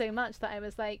loved it so much that I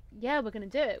was like, yeah, we're going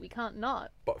to do it. We can't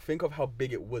not. But think of how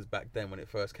big it was back then when it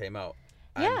first came out,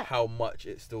 and Yeah. how much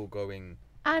it's still going.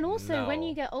 And also, when now.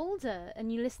 you get older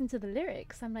and you listen to the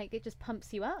lyrics, I'm like, it just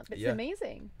pumps you up. It's Yeah.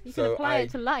 amazing. You So can apply I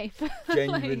it to life.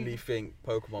 Genuinely think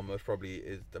Pokemon most probably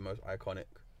is the most iconic.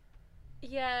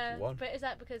 Yeah, One. but is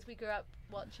that because we grew up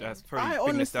watching? That's probably I big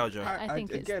honestly, nostalgia. I think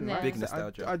it's again, no. like Big I said,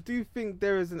 nostalgia. I do think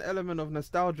there is an element of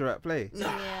nostalgia at play.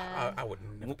 Yeah. I would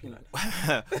never be like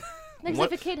that. No, 'cause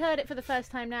What- if a kid heard it for the first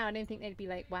time now, I don't think they'd be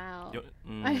like, wow. You're-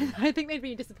 I think they'd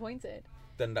be disappointed.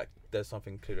 Then there's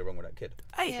something clearly wrong with that kid.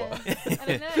 Yeah. I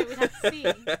don't know. We'd have to see.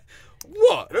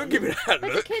 What? Don't give me that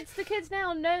But look. the kids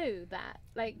now know that.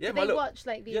 Like, Yeah, do my they little- watch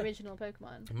like the yeah. original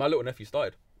Pokemon? My little nephew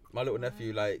started. My little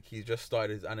nephew, like, he's just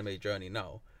started his anime journey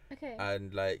now, Okay.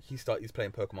 and like he's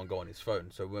playing Pokemon Go on his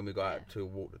phone. So when we go out Yeah. to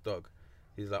walk the dog,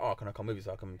 he's like, "Oh, can I come with you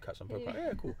so I can catch some Pokemon?" Yeah.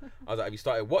 Yeah, cool. I was like, "Have you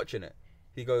started watching it?"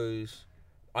 He goes,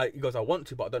 "I want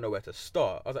to, but I don't know where to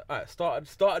start." I was like, "Alright,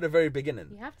 start at the very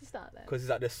beginning." You have to start there. Because he's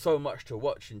like, there's so much to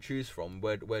watch and choose from.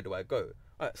 Where do I go?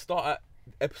 Start at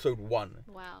episode 1,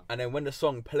 Wow. and then when the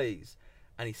song plays,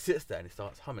 and he sits there and he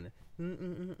starts humming it,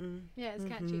 Yeah, it's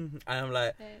catchy. and I'm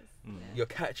like, It is. Mm. Yeah. you're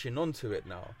catching on to it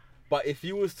now. But if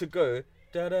you was to go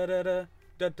da da da da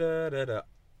da da da da,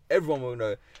 everyone will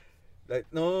know. Like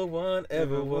no one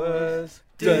ever was.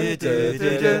 Dun, dun,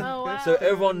 dun, dun. Oh, wow. So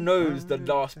everyone knows the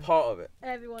last part of it.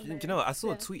 Everyone Do you knows. know what? I saw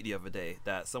Yeah. a tweet the other day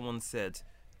that someone said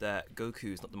that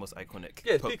Goku is not the most iconic.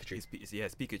 Yeah, it's Pikachu. It's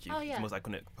Pikachu. Oh, It's yeah. the most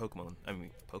iconic Pokemon. I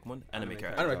mean, Pokemon anime Anime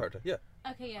character. Anime character, yeah,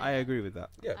 Okay, yeah. I agree with that.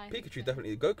 yeah. I think Pikachu so.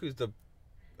 definitely. Goku's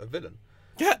a villain.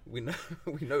 Yeah. We know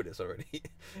we know this already.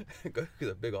 Goku's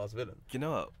a big ass villain. You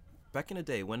know what? Back in the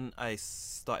day when I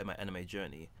started my anime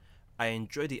journey, I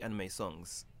enjoyed the anime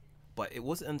songs, but it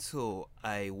wasn't until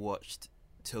I watched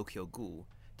Tokyo Ghoul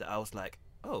that I was like,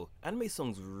 oh, anime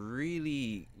songs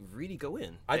really, really go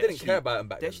in. I They didn't actually- care about him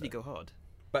back They then. actually though. go hard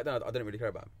Back then, I didn't really care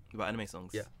about him about anime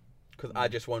songs. Yeah. because I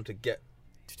just wanted to get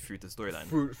Through the storyline.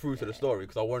 through to the story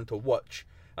because I wanted to watch.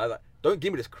 I was like, don't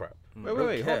give me this crap.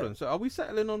 Wait, care. hold on. So are we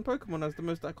settling on Pokemon as the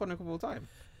most iconic of all time?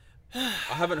 I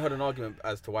haven't heard an argument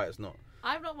as to why it's not.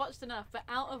 I've not watched enough, but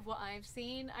out of what I've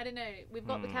seen, I don't know. We've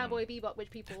got the Cowboy Bebop, which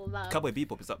people love. Cowboy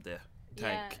Bebop is up there.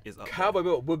 Tank Yeah. is up Cowboy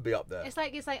Bebop would be up there. It's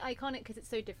like iconic because it's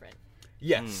so different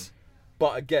Yes,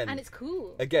 but again, and it's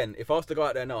cool. again, if I was to go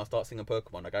out there now and start singing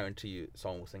Pokemon, I guarantee you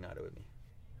someone will sing out there with me.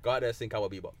 Go out there, sing Cowboy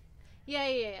Bebop.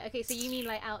 Yeah. Okay, so you mean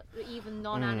like even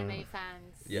non-anime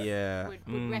fans Yeah. would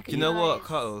there. recognize? You know what,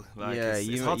 Carl? Like, yeah, it's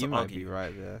you, hard you to might argue. be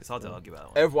right there. It's hard to argue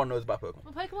about. Everyone knows about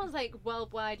Pokemon. Well, Pokemon's like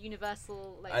worldwide,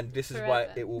 universal, like. And this is forever. why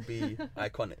it will be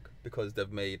iconic because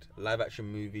they've made live action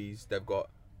movies. They've got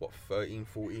what 13,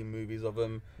 14 movies of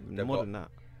them. They've More got, than that.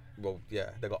 well,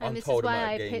 yeah, they've got And this is untold why amount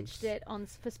I of games. pitched it on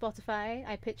for Spotify.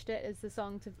 I pitched it as the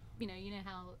song to you know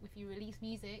how if you release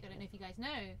music, I don't know if you guys know.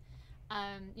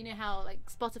 You know how like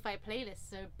Spotify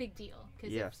playlists are a big deal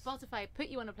because Yes. if Spotify put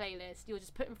you on a playlist, you're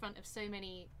just put in front of so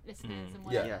many listeners and Yeah.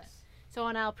 whatever. Yes. So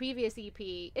on our previous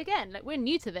EP, again, like we're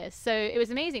new to this, so it was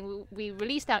amazing. We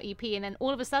released our EP, and then all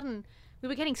of a sudden, we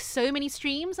were getting so many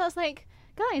streams. I was like,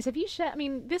 guys, have you shared? I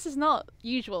mean, this is not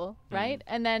usual, right?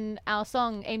 And then our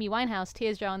song Amy Winehouse,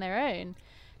 "Tears Dry on Their Own,"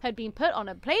 had been put on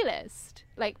a playlist,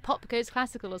 like Pop Goes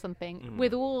Classical or something,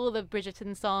 with all the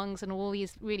Bridgerton songs and all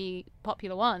these really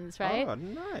popular ones, right? Oh,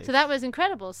 nice. So that was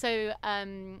incredible. So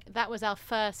that was our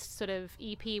first sort of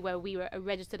EP where we were a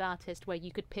registered artist where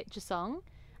you could pitch a song.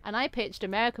 And I pitched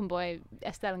American Boy,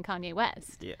 Estelle and Kanye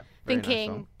West, Yeah. very nice thinking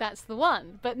song. that's the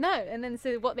one. But no. And then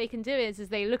so what they can do is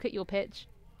they look at your pitch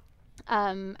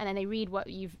and then they read what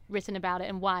you've written about it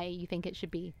and why you think it should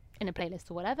be in a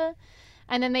playlist or whatever.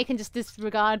 And then they can just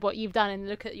disregard what you've done and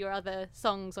look at your other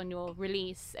songs on your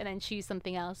release and then choose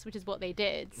something else, which is what they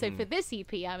did. So for this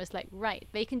EP, I was like, right,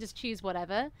 they can just choose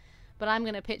whatever, but I'm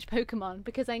going to pitch Pokemon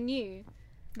because I knew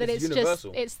that It's it's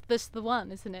universal. just, it's just the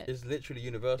one, isn't it? It's literally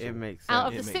universal. It makes sense. Out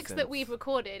of It the makes 6 that sense. we've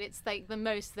recorded, it's like the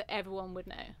most that everyone would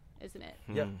know, isn't it?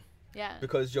 Yeah. Yeah.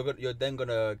 Because you're then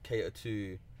gonna cater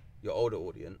to your older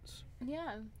audience,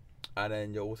 Yeah. and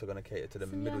then you're also gonna cater to the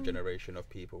So middle young. generation of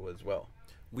people as well.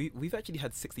 We've actually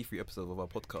had 63 episodes of our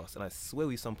podcast, and I swear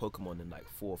we've sung Pokemon in like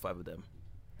 4 or 5 of them.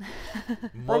 More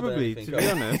than Probably, anything to be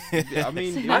else. honest. Yeah, I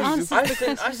mean, No it was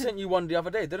just- I sent you one the other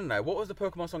day, didn't I? What was the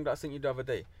Pokemon song that I sent you the other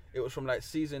day? It was from like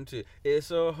season 2.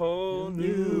 It's a whole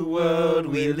new world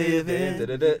we live in.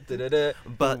 Da-da-da-da-da-da.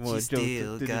 But More you jokes,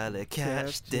 still da-da-da, gotta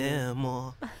catch them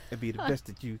all. it'd be the best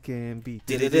that you can be.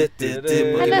 And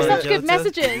they're such good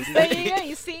messages. There you go.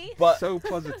 You see. But So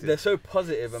positive. they're so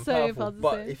positive and So powerful. But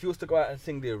positive. if you was to go out and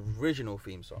sing the original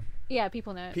theme song, Yeah,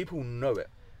 people know. people know it.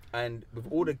 And with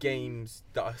all the games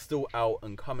that are still out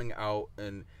and coming out,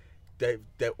 and they're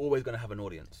always going to have an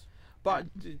audience. But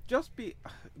just be,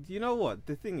 you know what?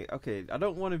 The thing, okay, I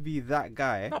don't want to be that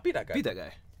guy, Not be that guy. Be that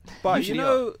guy. but Usually you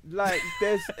know, like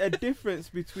there's a difference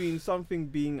between something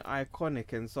being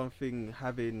iconic and something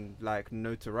having like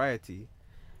notoriety,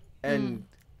 and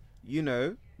you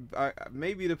know,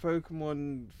 maybe the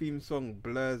Pokemon theme song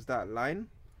blurs that line.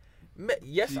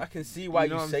 Yes, I can see why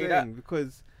know you what I'm say saying? that.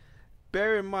 Because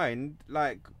bear in mind,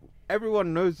 like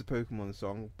everyone knows the Pokemon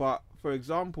song, but for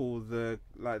example, the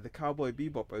Cowboy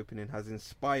Bebop opening has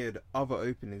inspired other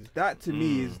openings. That to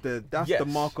me is that's Yes. the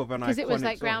mark of an iconic Because it was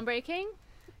like song. groundbreaking,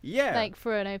 Yeah. like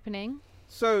for an opening.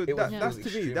 So It was that's to me,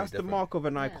 extremely that's the different. mark of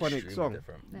an Yeah. iconic Extremely song.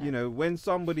 different. Yeah. You know, when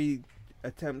somebody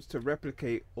attempts to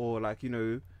replicate or like, you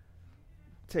know,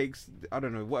 takes, I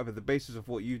don't know, whatever the basis of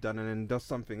what you've done and then does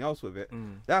something else with it,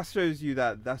 that shows you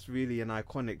that that's really an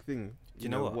iconic thing. Do you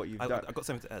know what? you've I done. got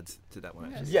something to add to that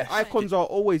one. Actually. Yes, Icons are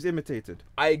always imitated.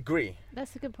 I agree.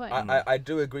 That's a good point. I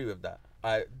do agree with that.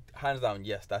 Hands down,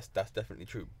 yes, that's definitely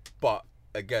true. But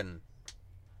again,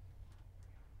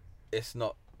 it's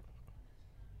not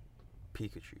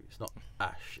Pikachu. It's not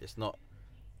Ash. It's not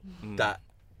that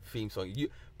theme song.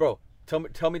 Bro,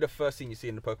 tell me the first scene you see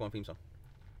in the Pokemon theme song.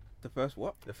 The first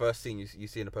what? The first scene you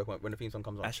see in the Pokemon when the theme song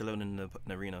comes on Ash alone in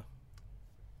the arena.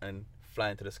 and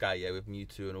flying to the sky, yeah, with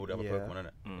Mewtwo and all the other Yeah. Pokemon in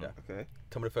it. Mm. Yeah. Okay.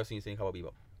 Tell me the first scene you see in Cowboy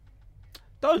Bebop.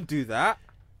 Don't do that.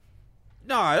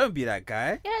 No, don't be that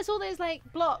guy. Yeah, it's all those like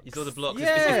blocks. You saw the block.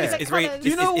 Yeah. It's very. Colours. Do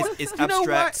you know what? It's do you know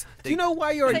why? abstract. Do you know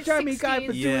why you're a Like jammy guy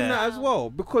for 60s. doing Yeah. that as well?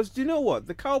 Because do you know what?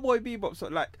 The Cowboy Bebop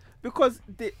song, like, because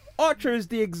the Archer is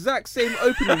the exact same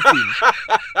opening theme.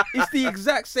 It's the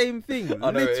exact same thing, I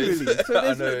know it is. literally. So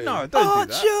there's I know it no, is. don't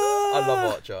do that. I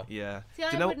love Archer. Yeah. See, Do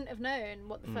I you know? wouldn't have known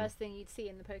what the first thing you'd see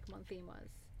in the Pokemon theme was.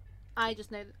 I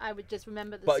just know. I would just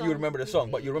remember the song. But you remember the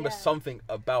song, but you remember yeah. something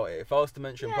about it. If I was to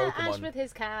mention Yeah, Pokemon, Ash with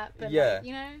his cap. And Yeah. like,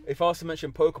 you know. if I was to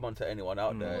mention Pokemon to anyone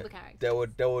out All there, the characters.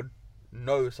 they would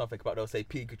know something about. They'll say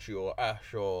Pikachu or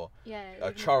Ash or Yeah. a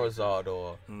even- Charizard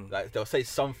or like they'll say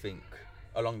something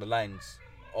along the lines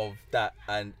of that,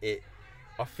 and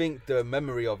I think the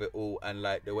memory of it all and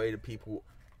like the way that people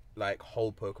like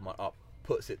hold Pokemon up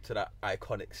puts it to that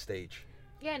iconic stage.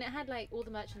 Yeah, and it had like all the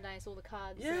merchandise, all the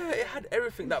cards. Yeah, it had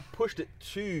everything that pushed it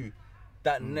to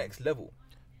that next level.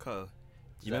 Carl,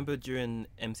 do you remember during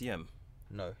MCM?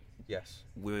 No, yes.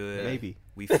 Maybe.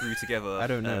 We threw together. I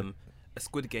don't know. A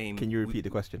Squid Game. Can you repeat the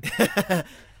question?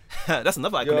 That's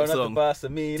another You're iconic not the song. boss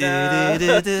of me now.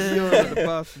 Du-du-du-du. You're not the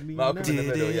boss of me Malcolm in the now.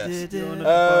 Middle, yes. You're not the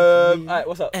boss of me. Alright,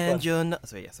 what's up? And you're not.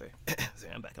 Sorry, yeah, sorry.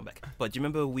 Sorry, I'm back. But do you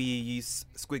remember we used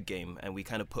Squid Game and we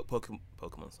kind of put Pokemon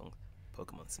songs.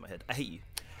 Pokemon's in my head. I hate you.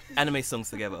 Anime songs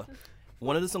together.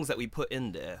 One of the songs that we put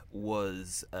in there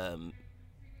was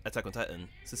Attack on Titan.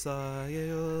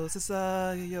 Sasageyo,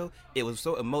 Sasageyo. It was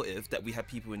so emotive that we had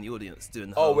people in the audience doing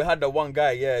the Oh, whole- we had the one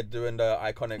guy, yeah, doing the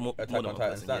iconic More Attack than on one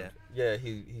Titan person, stand. Yeah,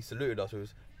 he saluted us. It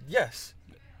was, yes,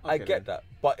 I Okay, get that.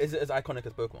 But is it as iconic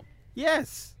as Pokemon?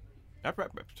 Yes, I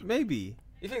maybe.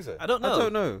 You think so? don't know. I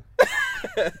don't know.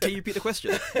 Can you repeat the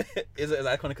question? Is it as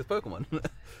iconic as Pokemon?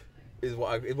 is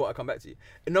what I come back to you.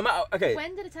 No matter, okay.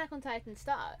 When did Attack on Titan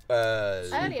start?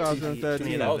 Earlier. 2013.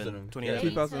 2011.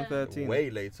 2013. Way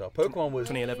later. Pokemon was.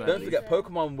 2011, Don't I forget,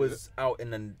 Pokemon was out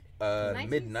in the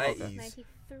mid 90s 93?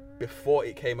 before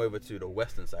it came over to the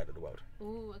western side of the world.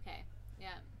 Ooh, okay. Yeah.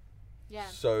 Yeah.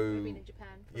 So We've been in Japan.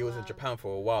 For it a was in while. Japan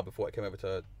for a while before it came over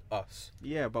to us.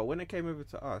 Yeah, but when it came over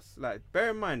to us, like, bear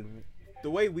in mind,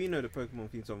 the way we know the Pokemon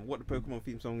theme song, what the Pokemon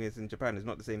theme song is in Japan is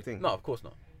not the same thing. No, of course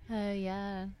not. Oh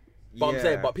yeah. But I'm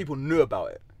saying, Yeah. but people knew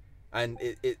about it, and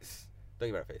it's. Don't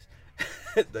give me that face.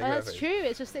 Don't give me that That's face. true.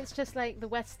 It's just like the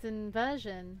Western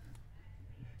version.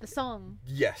 The song.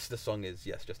 Yes, the song is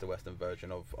just the Western version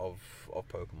of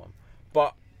Pokemon.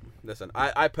 But listen,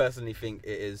 I personally think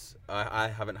it is. I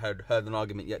haven't heard an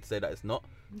argument yet to say that it's not.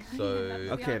 So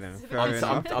Okay then, Yes. fair I'm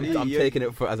enough. I'm You- taking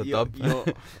it as a dub.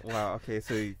 Wow, okay,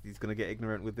 so he's gonna get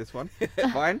ignorant with this one.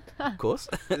 Fine. Of course.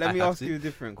 Let me ask you a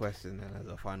different question then, as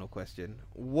a final question.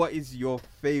 What is your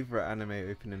favorite anime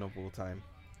opening of all time?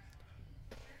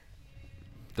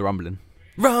 The rumbling.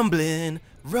 Rumbling.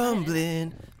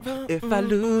 If I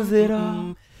lose it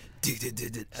all,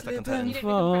 Attack on Titan. You didn't get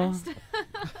impressed.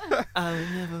 I will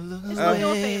never lose It's not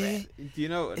your favourite. Do you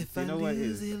know? If Do you I know what it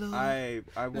lose is? it all, I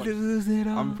watched. lose it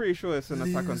all. I'm pretty sure it's an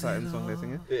Attack on Lose Titan it song they're all.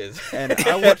 singing. It is. And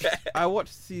I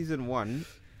watched season 1,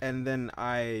 and then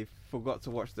I forgot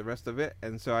to watch the rest of it,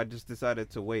 and so I just decided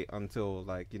to wait until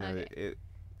Okay. it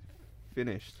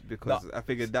finished, because I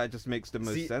figured that just makes the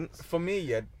most See, sense. For me,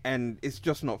 yeah. And it's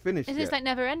just not finished It's yet. just like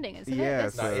never ending, isn't Yeah, it?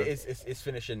 That's No, So- it's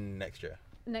finishing next year.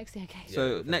 next year, okay.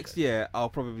 so Yeah, next year I'll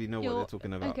probably know what You're- they're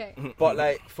talking about. Okay. But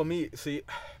like for me, see,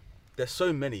 there's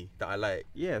so many that I like.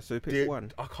 Yeah, so pick Dude,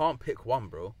 one. I can't pick one,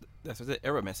 bro. That's the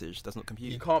error message. Does not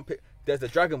compute. You can't pick. There's the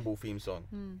Dragon Ball theme song.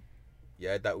 Hmm.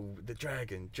 Yeah, the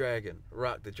dragon,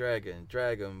 rock the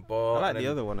dragon ball. I like and the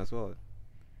then- other one as well.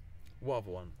 What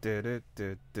other one? So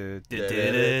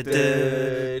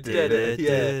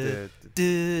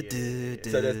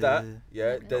there's that.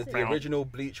 Yeah, there's the original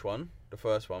Bleach one, the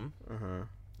first one. Uh-huh.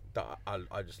 That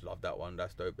I just love that one.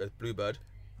 That's dope. There's Bluebird.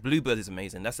 Bluebird is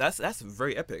amazing. That's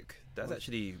very epic. That's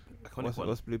actually iconic one.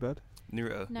 What's Bluebird?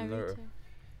 Naruto. Naruto.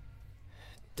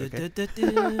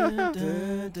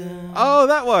 Oh,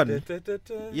 that one.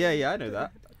 Yeah, I know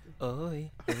that.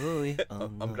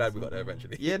 I'm glad we got there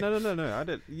eventually. Yeah, no.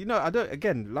 I don't.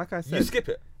 Again, like I You said, skip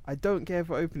it, I don't care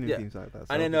for opening Yeah. themes like that.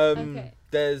 so and then I'll Okay.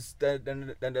 there's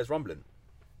then there's Rumbling.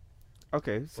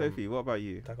 okay, Sophie, what about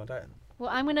you? Attack on Titan. Well,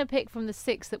 I'm going to pick from the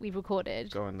 6 that we've recorded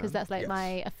Go on because then. that's like Yes.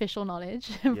 my official knowledge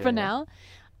Yeah. for now.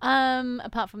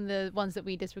 Apart from the ones that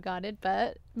we disregarded,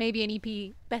 but maybe an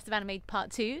EP Best of Anime Part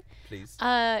 2. Please.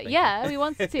 Yeah, we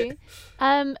wanted to.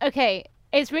 Okay,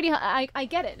 it's really I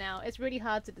get it now. It's really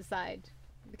hard to decide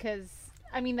because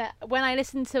I mean that when I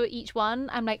listen to each one,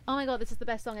 I'm like, oh my god, this is the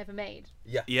best song ever made.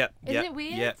 Yeah. Yep. Isn't it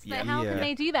weird? Yep. Like, Yep. how Yeah. can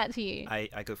they do that to you?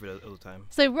 I go through that all the time.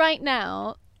 So right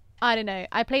now, I don't know.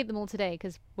 I played them all today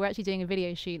because we're actually doing a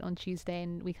video shoot on Tuesday,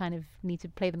 and we kind of need to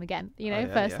play them again. You know, Oh,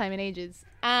 yeah, first yeah. time in ages.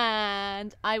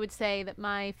 And I would say that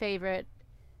my favorite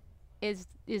is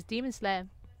Demon Slayer.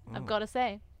 I've got to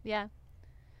say, yeah,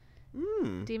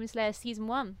 Demon Slayer season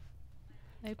 1.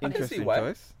 can Opening. see Interesting why.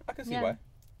 choice. I can see Yeah. why.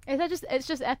 It's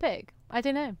just epic. I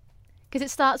don't know, because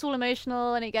it starts all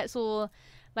emotional and it gets all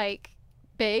like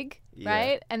big, Yeah.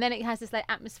 right? And then it has this like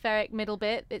atmospheric middle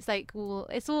bit. It's like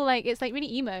it's like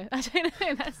really emo. I don't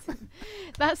know.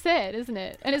 That's it, isn't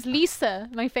it? And it's Lisa,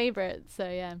 my favorite. So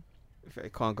yeah,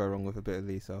 It can't go wrong with a bit of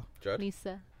Lisa. Jared,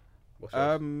 Lisa. what's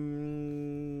yours?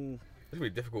 It's It's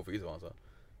really difficult for you to answer.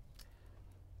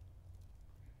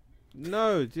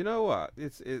 No, do you know what?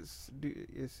 It's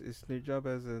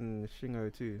Nujabes and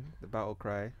Shingo too. The battle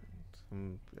cry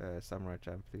from Samurai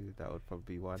Champloo. That would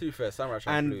probably be one. To be fair, Samurai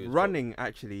Champloo And is Running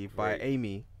actually by Great.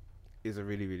 Amy is a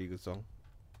really really good song.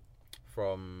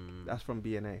 from That's from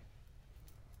BNA.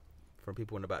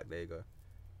 people in the back. There you go.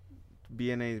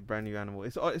 BNA's Brand New Animal.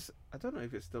 It's I don't know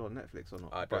if it's still on Netflix or not.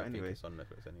 I but don't think anyway, it's on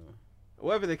Netflix anymore.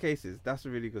 whatever the case is, that's a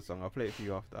really good song. I'll play it for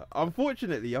you after.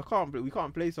 Unfortunately, we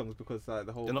can't play songs because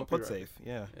the whole They're not pod copyright- safe.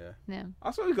 Yeah. Yeah. Yeah.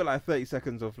 I saw we got like 30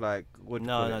 seconds of like what?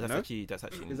 No, no, that's actually Is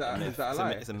that- a myth. is that a It's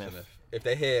lie? It's a It's a myth. myth. If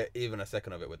they hear even a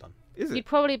second of it, we're done. Is it? You'd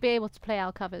probably be able to play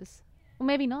our covers, or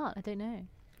maybe not. I don't know.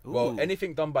 Well, Ooh.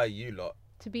 anything done by you lot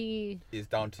To be is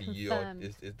down to you.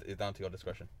 Confirmed. Is down to your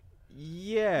discretion.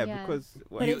 Yeah, Yeah. because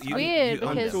But it's weird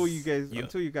because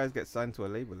until you guys get signed to a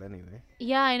label anyway.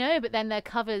 yeah, I know, but then they're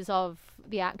covers of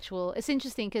the actual. It's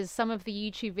interesting because some of the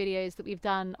YouTube videos that we've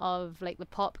done of like the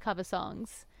pop cover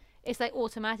songs, it's like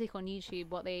automatic on YouTube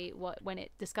when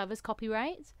it discovers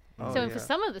copyright. Oh, So yeah. for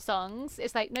some of the songs,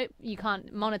 it's like nope, you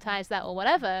can't monetize that or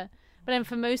whatever. But then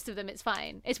for most of them, it's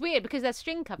fine. It's weird because they're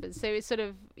string covers, so it's sort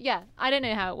of I don't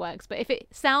know how it works, but if it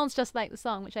sounds just like the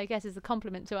song, which I guess is a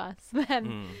compliment to us,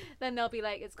 then they'll be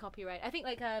like it's copyright. I think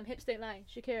like Hips Don't Lie,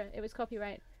 Shakira, it was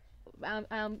copyright.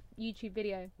 YouTube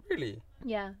video. Really?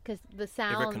 Yeah, because the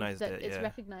sound recognized that it, it's yeah.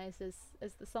 recognized as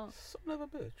the song. Son of a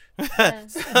bitch. Yeah.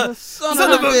 Son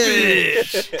of a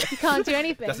bitch! You can't do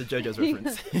anything. That's a JoJo's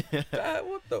reference.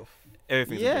 What the?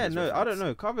 Everything's a Yeah, JoJo's no, I don't reference.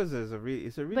 know. Covers is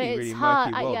it's a but really it's really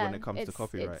hard. murky world yeah, when it comes to it's-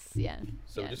 copyright. it's- yeah.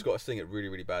 So yeah. we just got to sing it really,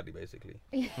 really badly, basically.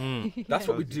 Mm. That's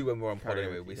what we Karaoke. do when we're on pod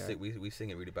anyway. Karaoke, We yeah. sing we sing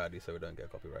it really badly so we don't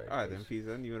get copyright. All right then,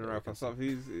 Pizan, you wanna Yeah, wrap we us can up?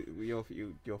 Who's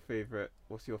your favorite?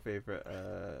 What's your favorite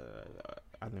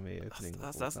anime opening? of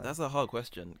all time? That's a hard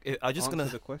question. I'm just Answer gonna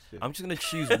the question. I'm just gonna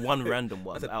choose one random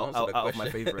one said out answer the of my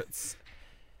question. favorites.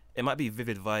 It might be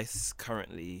Vivid Vice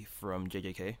currently from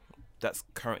JJK. That's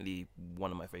currently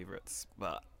one of my favorites,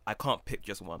 but I can't pick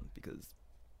just one because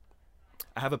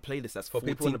I have a playlist that's For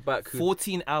people in the back who-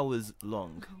 14 hours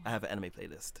long. I have an anime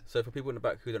playlist. So for people in the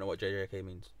back who don't know what JJK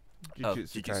means,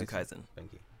 Jujutsu Kaisen.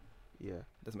 thank you. Yeah.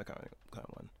 That's my current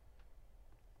one.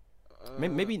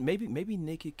 Maybe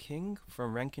Naked King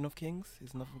from Ranking of Kings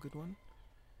is another good one.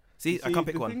 See, I can't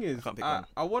pick one. Thing is, I can't pick one.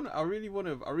 I really want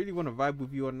to vibe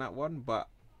with you on that one, but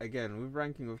again, with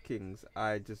Ranking of Kings,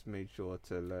 I just made sure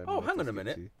to learn. Oh, what hang to on a stick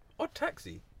minute. to. Odd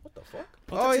Taxi. What the fuck?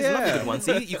 Oh, Taxi's another yeah. good one.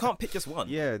 See, you can't pick just one.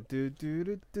 Yeah, do.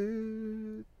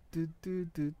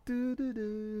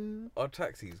 Odd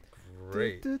Taxi's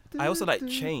great. I also like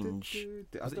Change.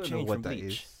 I Was it don't know Change what from that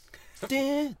Bleach? is.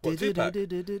 What, Tupac? I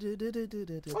don't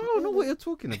know what you're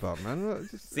talking about, man.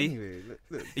 Just, See? anyway,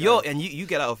 look, You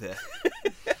get out of here.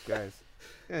 guys.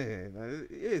 Yeah, no,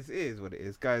 it is what it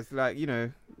is, guys. Like, you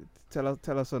know, tell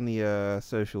us on the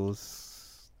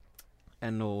socials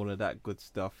and all of that good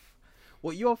stuff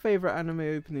what your favorite anime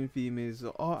opening theme is.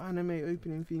 Are anime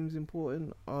opening themes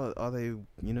important? Are they, you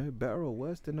know, better or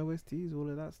worse than OSTs? All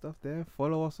of that stuff there.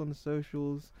 Follow us on the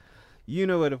socials. You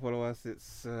know where to follow us.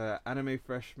 It's Anime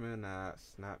Freshman at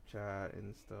Snapchat,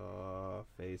 Insta,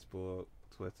 Facebook,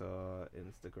 Twitter,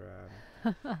 Instagram,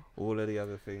 all of the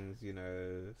other things, you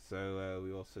know. So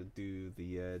we also do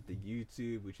the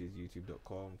YouTube, which is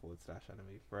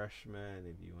youtube.com/Anime Freshman,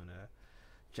 if you want to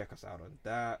check us out on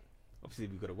that. Obviously,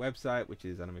 we've got a website, which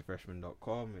is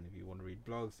animefreshman.com, and if you want to read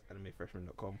blogs,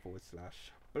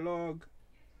 animefreshman.com/blog.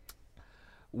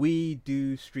 We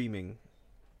do streaming.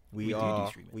 We do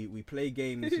streaming. We play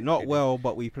games, not well,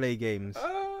 but we play games.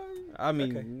 I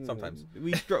mean, okay, sometimes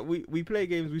we play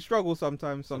games. We struggle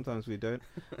sometimes. Sometimes we don't.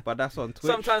 But that's on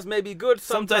Twitch. Sometimes maybe good.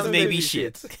 Sometimes maybe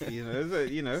shit. You know.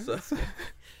 You know. So-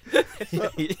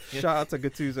 Shout out to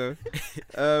Gattuso.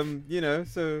 You know.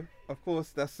 So of course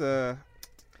that's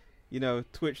you know,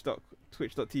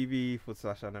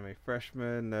 twitch.tv/Anime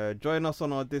Freshman. Join us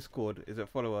on our Discord. Is it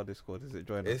follow our Discord? Is it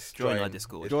join us? It's Join our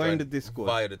Discord. Join the Discord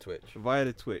via the Twitch. Via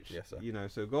the Twitch. Yes, sir. You know,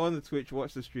 so go on the Twitch,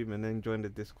 watch the stream, and then join the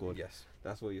Discord. Yes.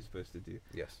 That's what you're supposed to do.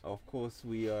 Yes. Of course,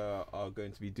 we are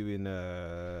going to be doing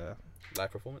Live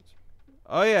performance.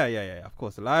 Oh yeah. Of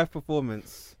course, a live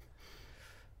performance.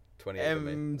 28th of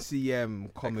May.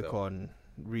 MCM Comic Con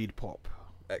Read Pop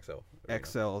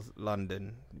XL's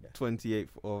London. Yeah. 28th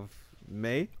of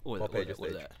May. Pop Asia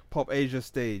stage. Pop Asia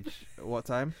stage. What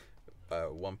time?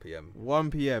 1 p.m.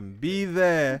 1 p.m. Be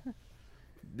there.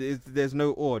 There's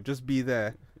no or. Just be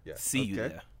there. Yeah. See you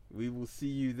there. We will see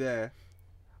you there.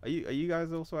 Are you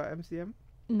guys also at MCM?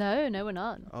 No, we're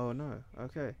not. Oh no.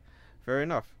 Okay. Fair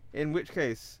enough. In which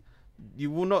case,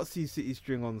 you will not see City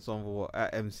String Ensemble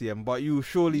at MCM, but you will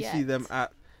surely see them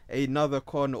at another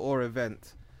con or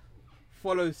event.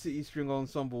 Follow City String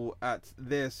Ensemble at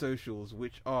their socials,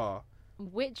 which are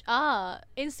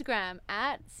Instagram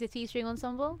at City String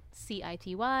Ensemble,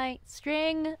 CITY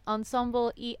String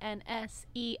Ensemble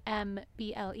ENSEMBLE,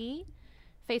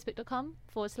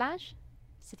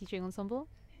 Facebook.com/City String Ensemble.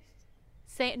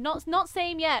 Not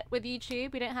same yet with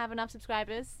YouTube. We don't have enough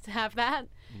subscribers to have that.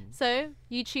 So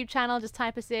YouTube channel, just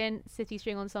type us in City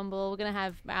String Ensemble. We're gonna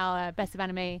have our Best of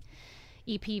Anime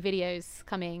EP videos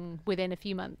coming within a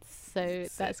few months, so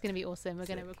that's gonna be awesome. We're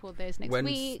gonna record those next When's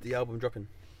week. the album dropping?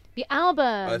 The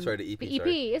album. Oh, sorry, the EP. The EP.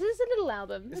 Sorry. It's a little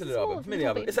album. It's a little album. Mini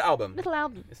album. It's an album. Little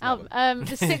album. It's an album.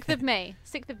 The 6th of May.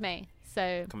 6th of May.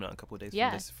 So Coming out in a couple of days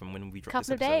Yeah. from when we drop couple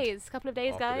this of episode. couple of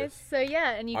days, After guys. this. So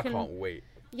yeah, and you I can. can't wait.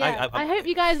 Yeah, I I hope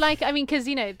you guys like it. I mean, because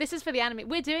you know, this is for the anime.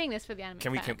 We're doing this for the anime.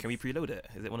 Can we fans. preload it?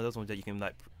 Is it one of those ones that you can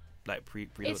preload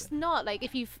It's it? not like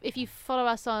if you follow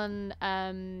us on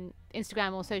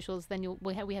Instagram or socials, then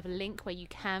we have a link where you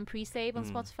can pre-save on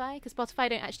Spotify, because Spotify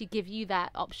don't actually give you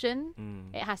that option.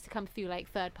 It has to come through like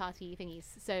third-party thingies.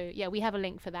 So yeah, we have a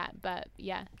link for that. But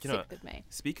yeah, Do you know 6th of May.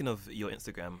 Speaking of your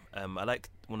Instagram, I like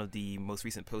one of the most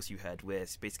recent posts you had where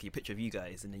it's basically a picture of you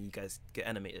guys and then you guys get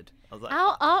animated. I was like,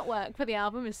 Our artwork for the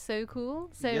album is so cool.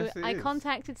 So Yes, it I is.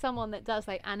 contacted someone that does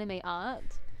like anime art,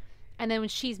 and then when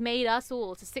she's made us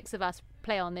all, so 6 of us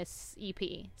play on this EP.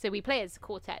 So we play as a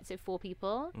quartet, so 4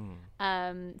 people.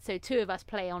 So 2 of us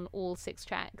play on all 6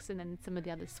 tracks, and then some of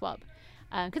the others swap.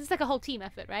 Because it's like a whole team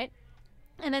effort, right?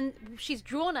 And then she's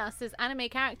drawn us as anime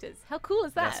characters. How cool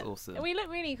is that? That's awesome. And we look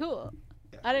really cool.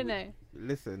 I don't know.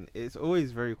 Listen, it's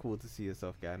always very cool to see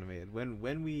yourself get animated.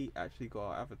 When we actually got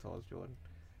our avatars drawn,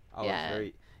 I was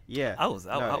very I was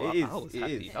No, I it is, was it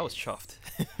happy. is. I was chuffed.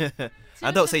 Two I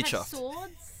of don't them say have chuffed.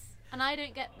 Swords, and I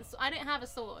don't get. I don't have a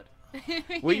sword.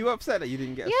 Were you upset that you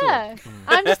didn't get a Yeah, sword?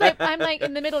 I'm just like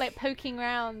in the middle, like poking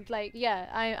around. Like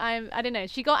I don't know.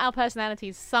 She got our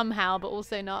personalities somehow, but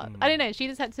also not. I don't know. She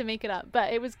just had to make it up,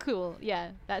 but it was cool.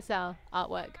 Yeah, that's our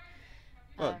artwork.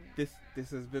 Well, this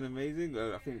has been amazing.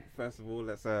 I think first of all,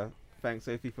 let's Thanks,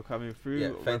 Sophie, for coming through, Yeah,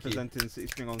 thank you. representing City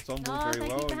String Ensemble Oh, very thank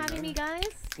well. you for having me, guys.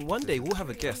 One day we'll have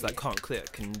a guest that can't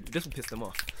click, and this will piss them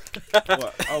off.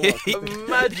 What? Oh, what?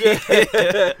 Imagine.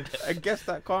 A guest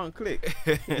that can't click.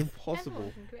 Impossible.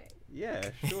 Everyone can click. Yeah,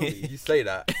 surely. You say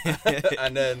that,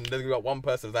 and then there's got one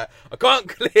person that's like, I can't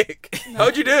click.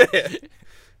 How'd you do it?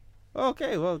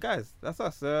 Okay, well, guys, that's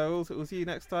us. We'll see you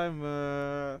next time.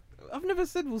 I've never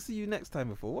said we'll see you next time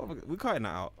before. We're cutting that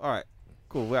out. All right,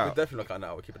 cool. We're We're out. definitely looking at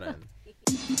that. We're keeping that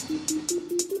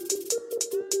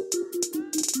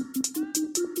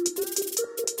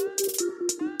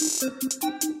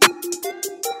in.